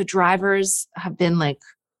the drivers have been like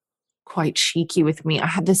quite cheeky with me. I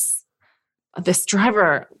had this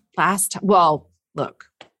driver last time. Well, look,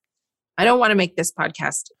 I don't want to make this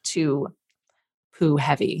podcast too poo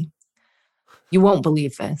heavy. You won't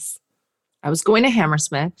believe this. I was going to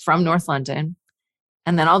Hammersmith from North London.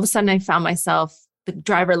 And then all of a sudden I found myself, the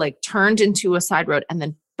driver like turned into a side road and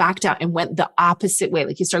then backed out and went the opposite way.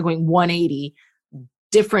 Like he started going 180,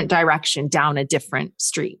 different direction down a different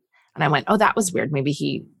street. And I went, oh, that was weird. Maybe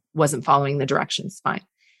he wasn't following the directions. Fine.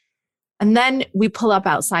 And then we pull up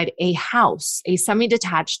outside a house, a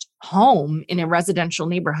semi-detached home in a residential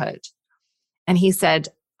neighborhood. And he said,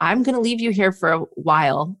 I'm going to leave you here for a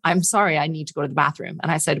while. I'm sorry, I need to go to the bathroom.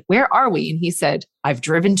 And I said, where are we? And he said, I've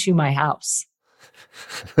driven to my house.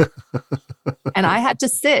 And I had to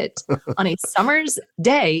sit on a summer's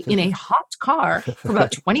day in a hot car for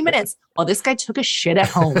about 20 minutes while this guy took a shit at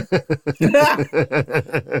home.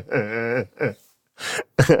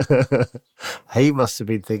 He must have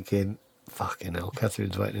been thinking, fucking hell,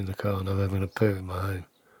 Catherine's waiting in the car and I'm having a poo in my home.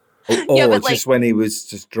 Or just when he was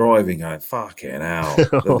just driving, going, fucking hell,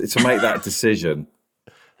 to make that decision.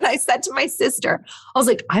 And I said to my sister, I was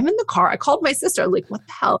like, I'm in the car. I called my sister. I'm like, what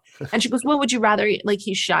the hell? And she goes, well, would you rather like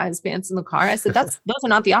he shot his pants in the car? I said, those are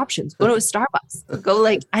not the options. Go to a Starbucks. Go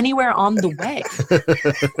like anywhere on the way.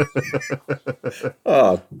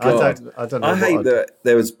 Oh, God. I don't know. I hate that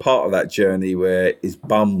there was part of that journey where his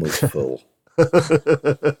bum was full.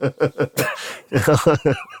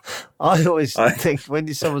 I always think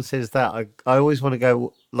when someone says that, I always want to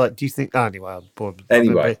go, like, do you think, anyway, I'm bored.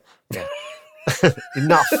 Anyway. Yeah.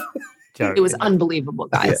 Enough. It was unbelievable,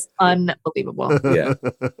 guys. Yeah. Unbelievable. Yeah.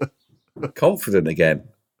 Confident again.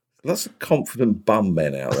 Lots of confident bum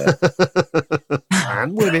men out there.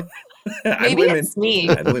 And women. Maybe it's me.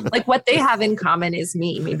 Like what they have in common is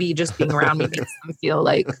me. Maybe just being around me makes them feel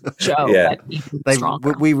like Joe. Yeah.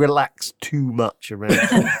 We relax too much around.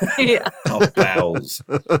 Yeah. Our bowels.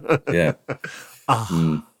 Yeah.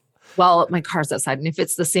 Well, my car's outside, and if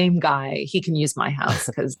it's the same guy, he can use my house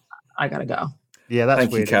because I gotta go. Yeah, that's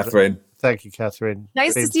Thank weird. You, Catherine. Thank you, Catherine.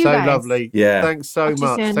 Nice to see you so guys. lovely. Yeah. Thanks so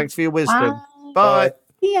much. Thanks for your wisdom. Bye. Bye.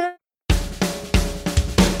 See ya.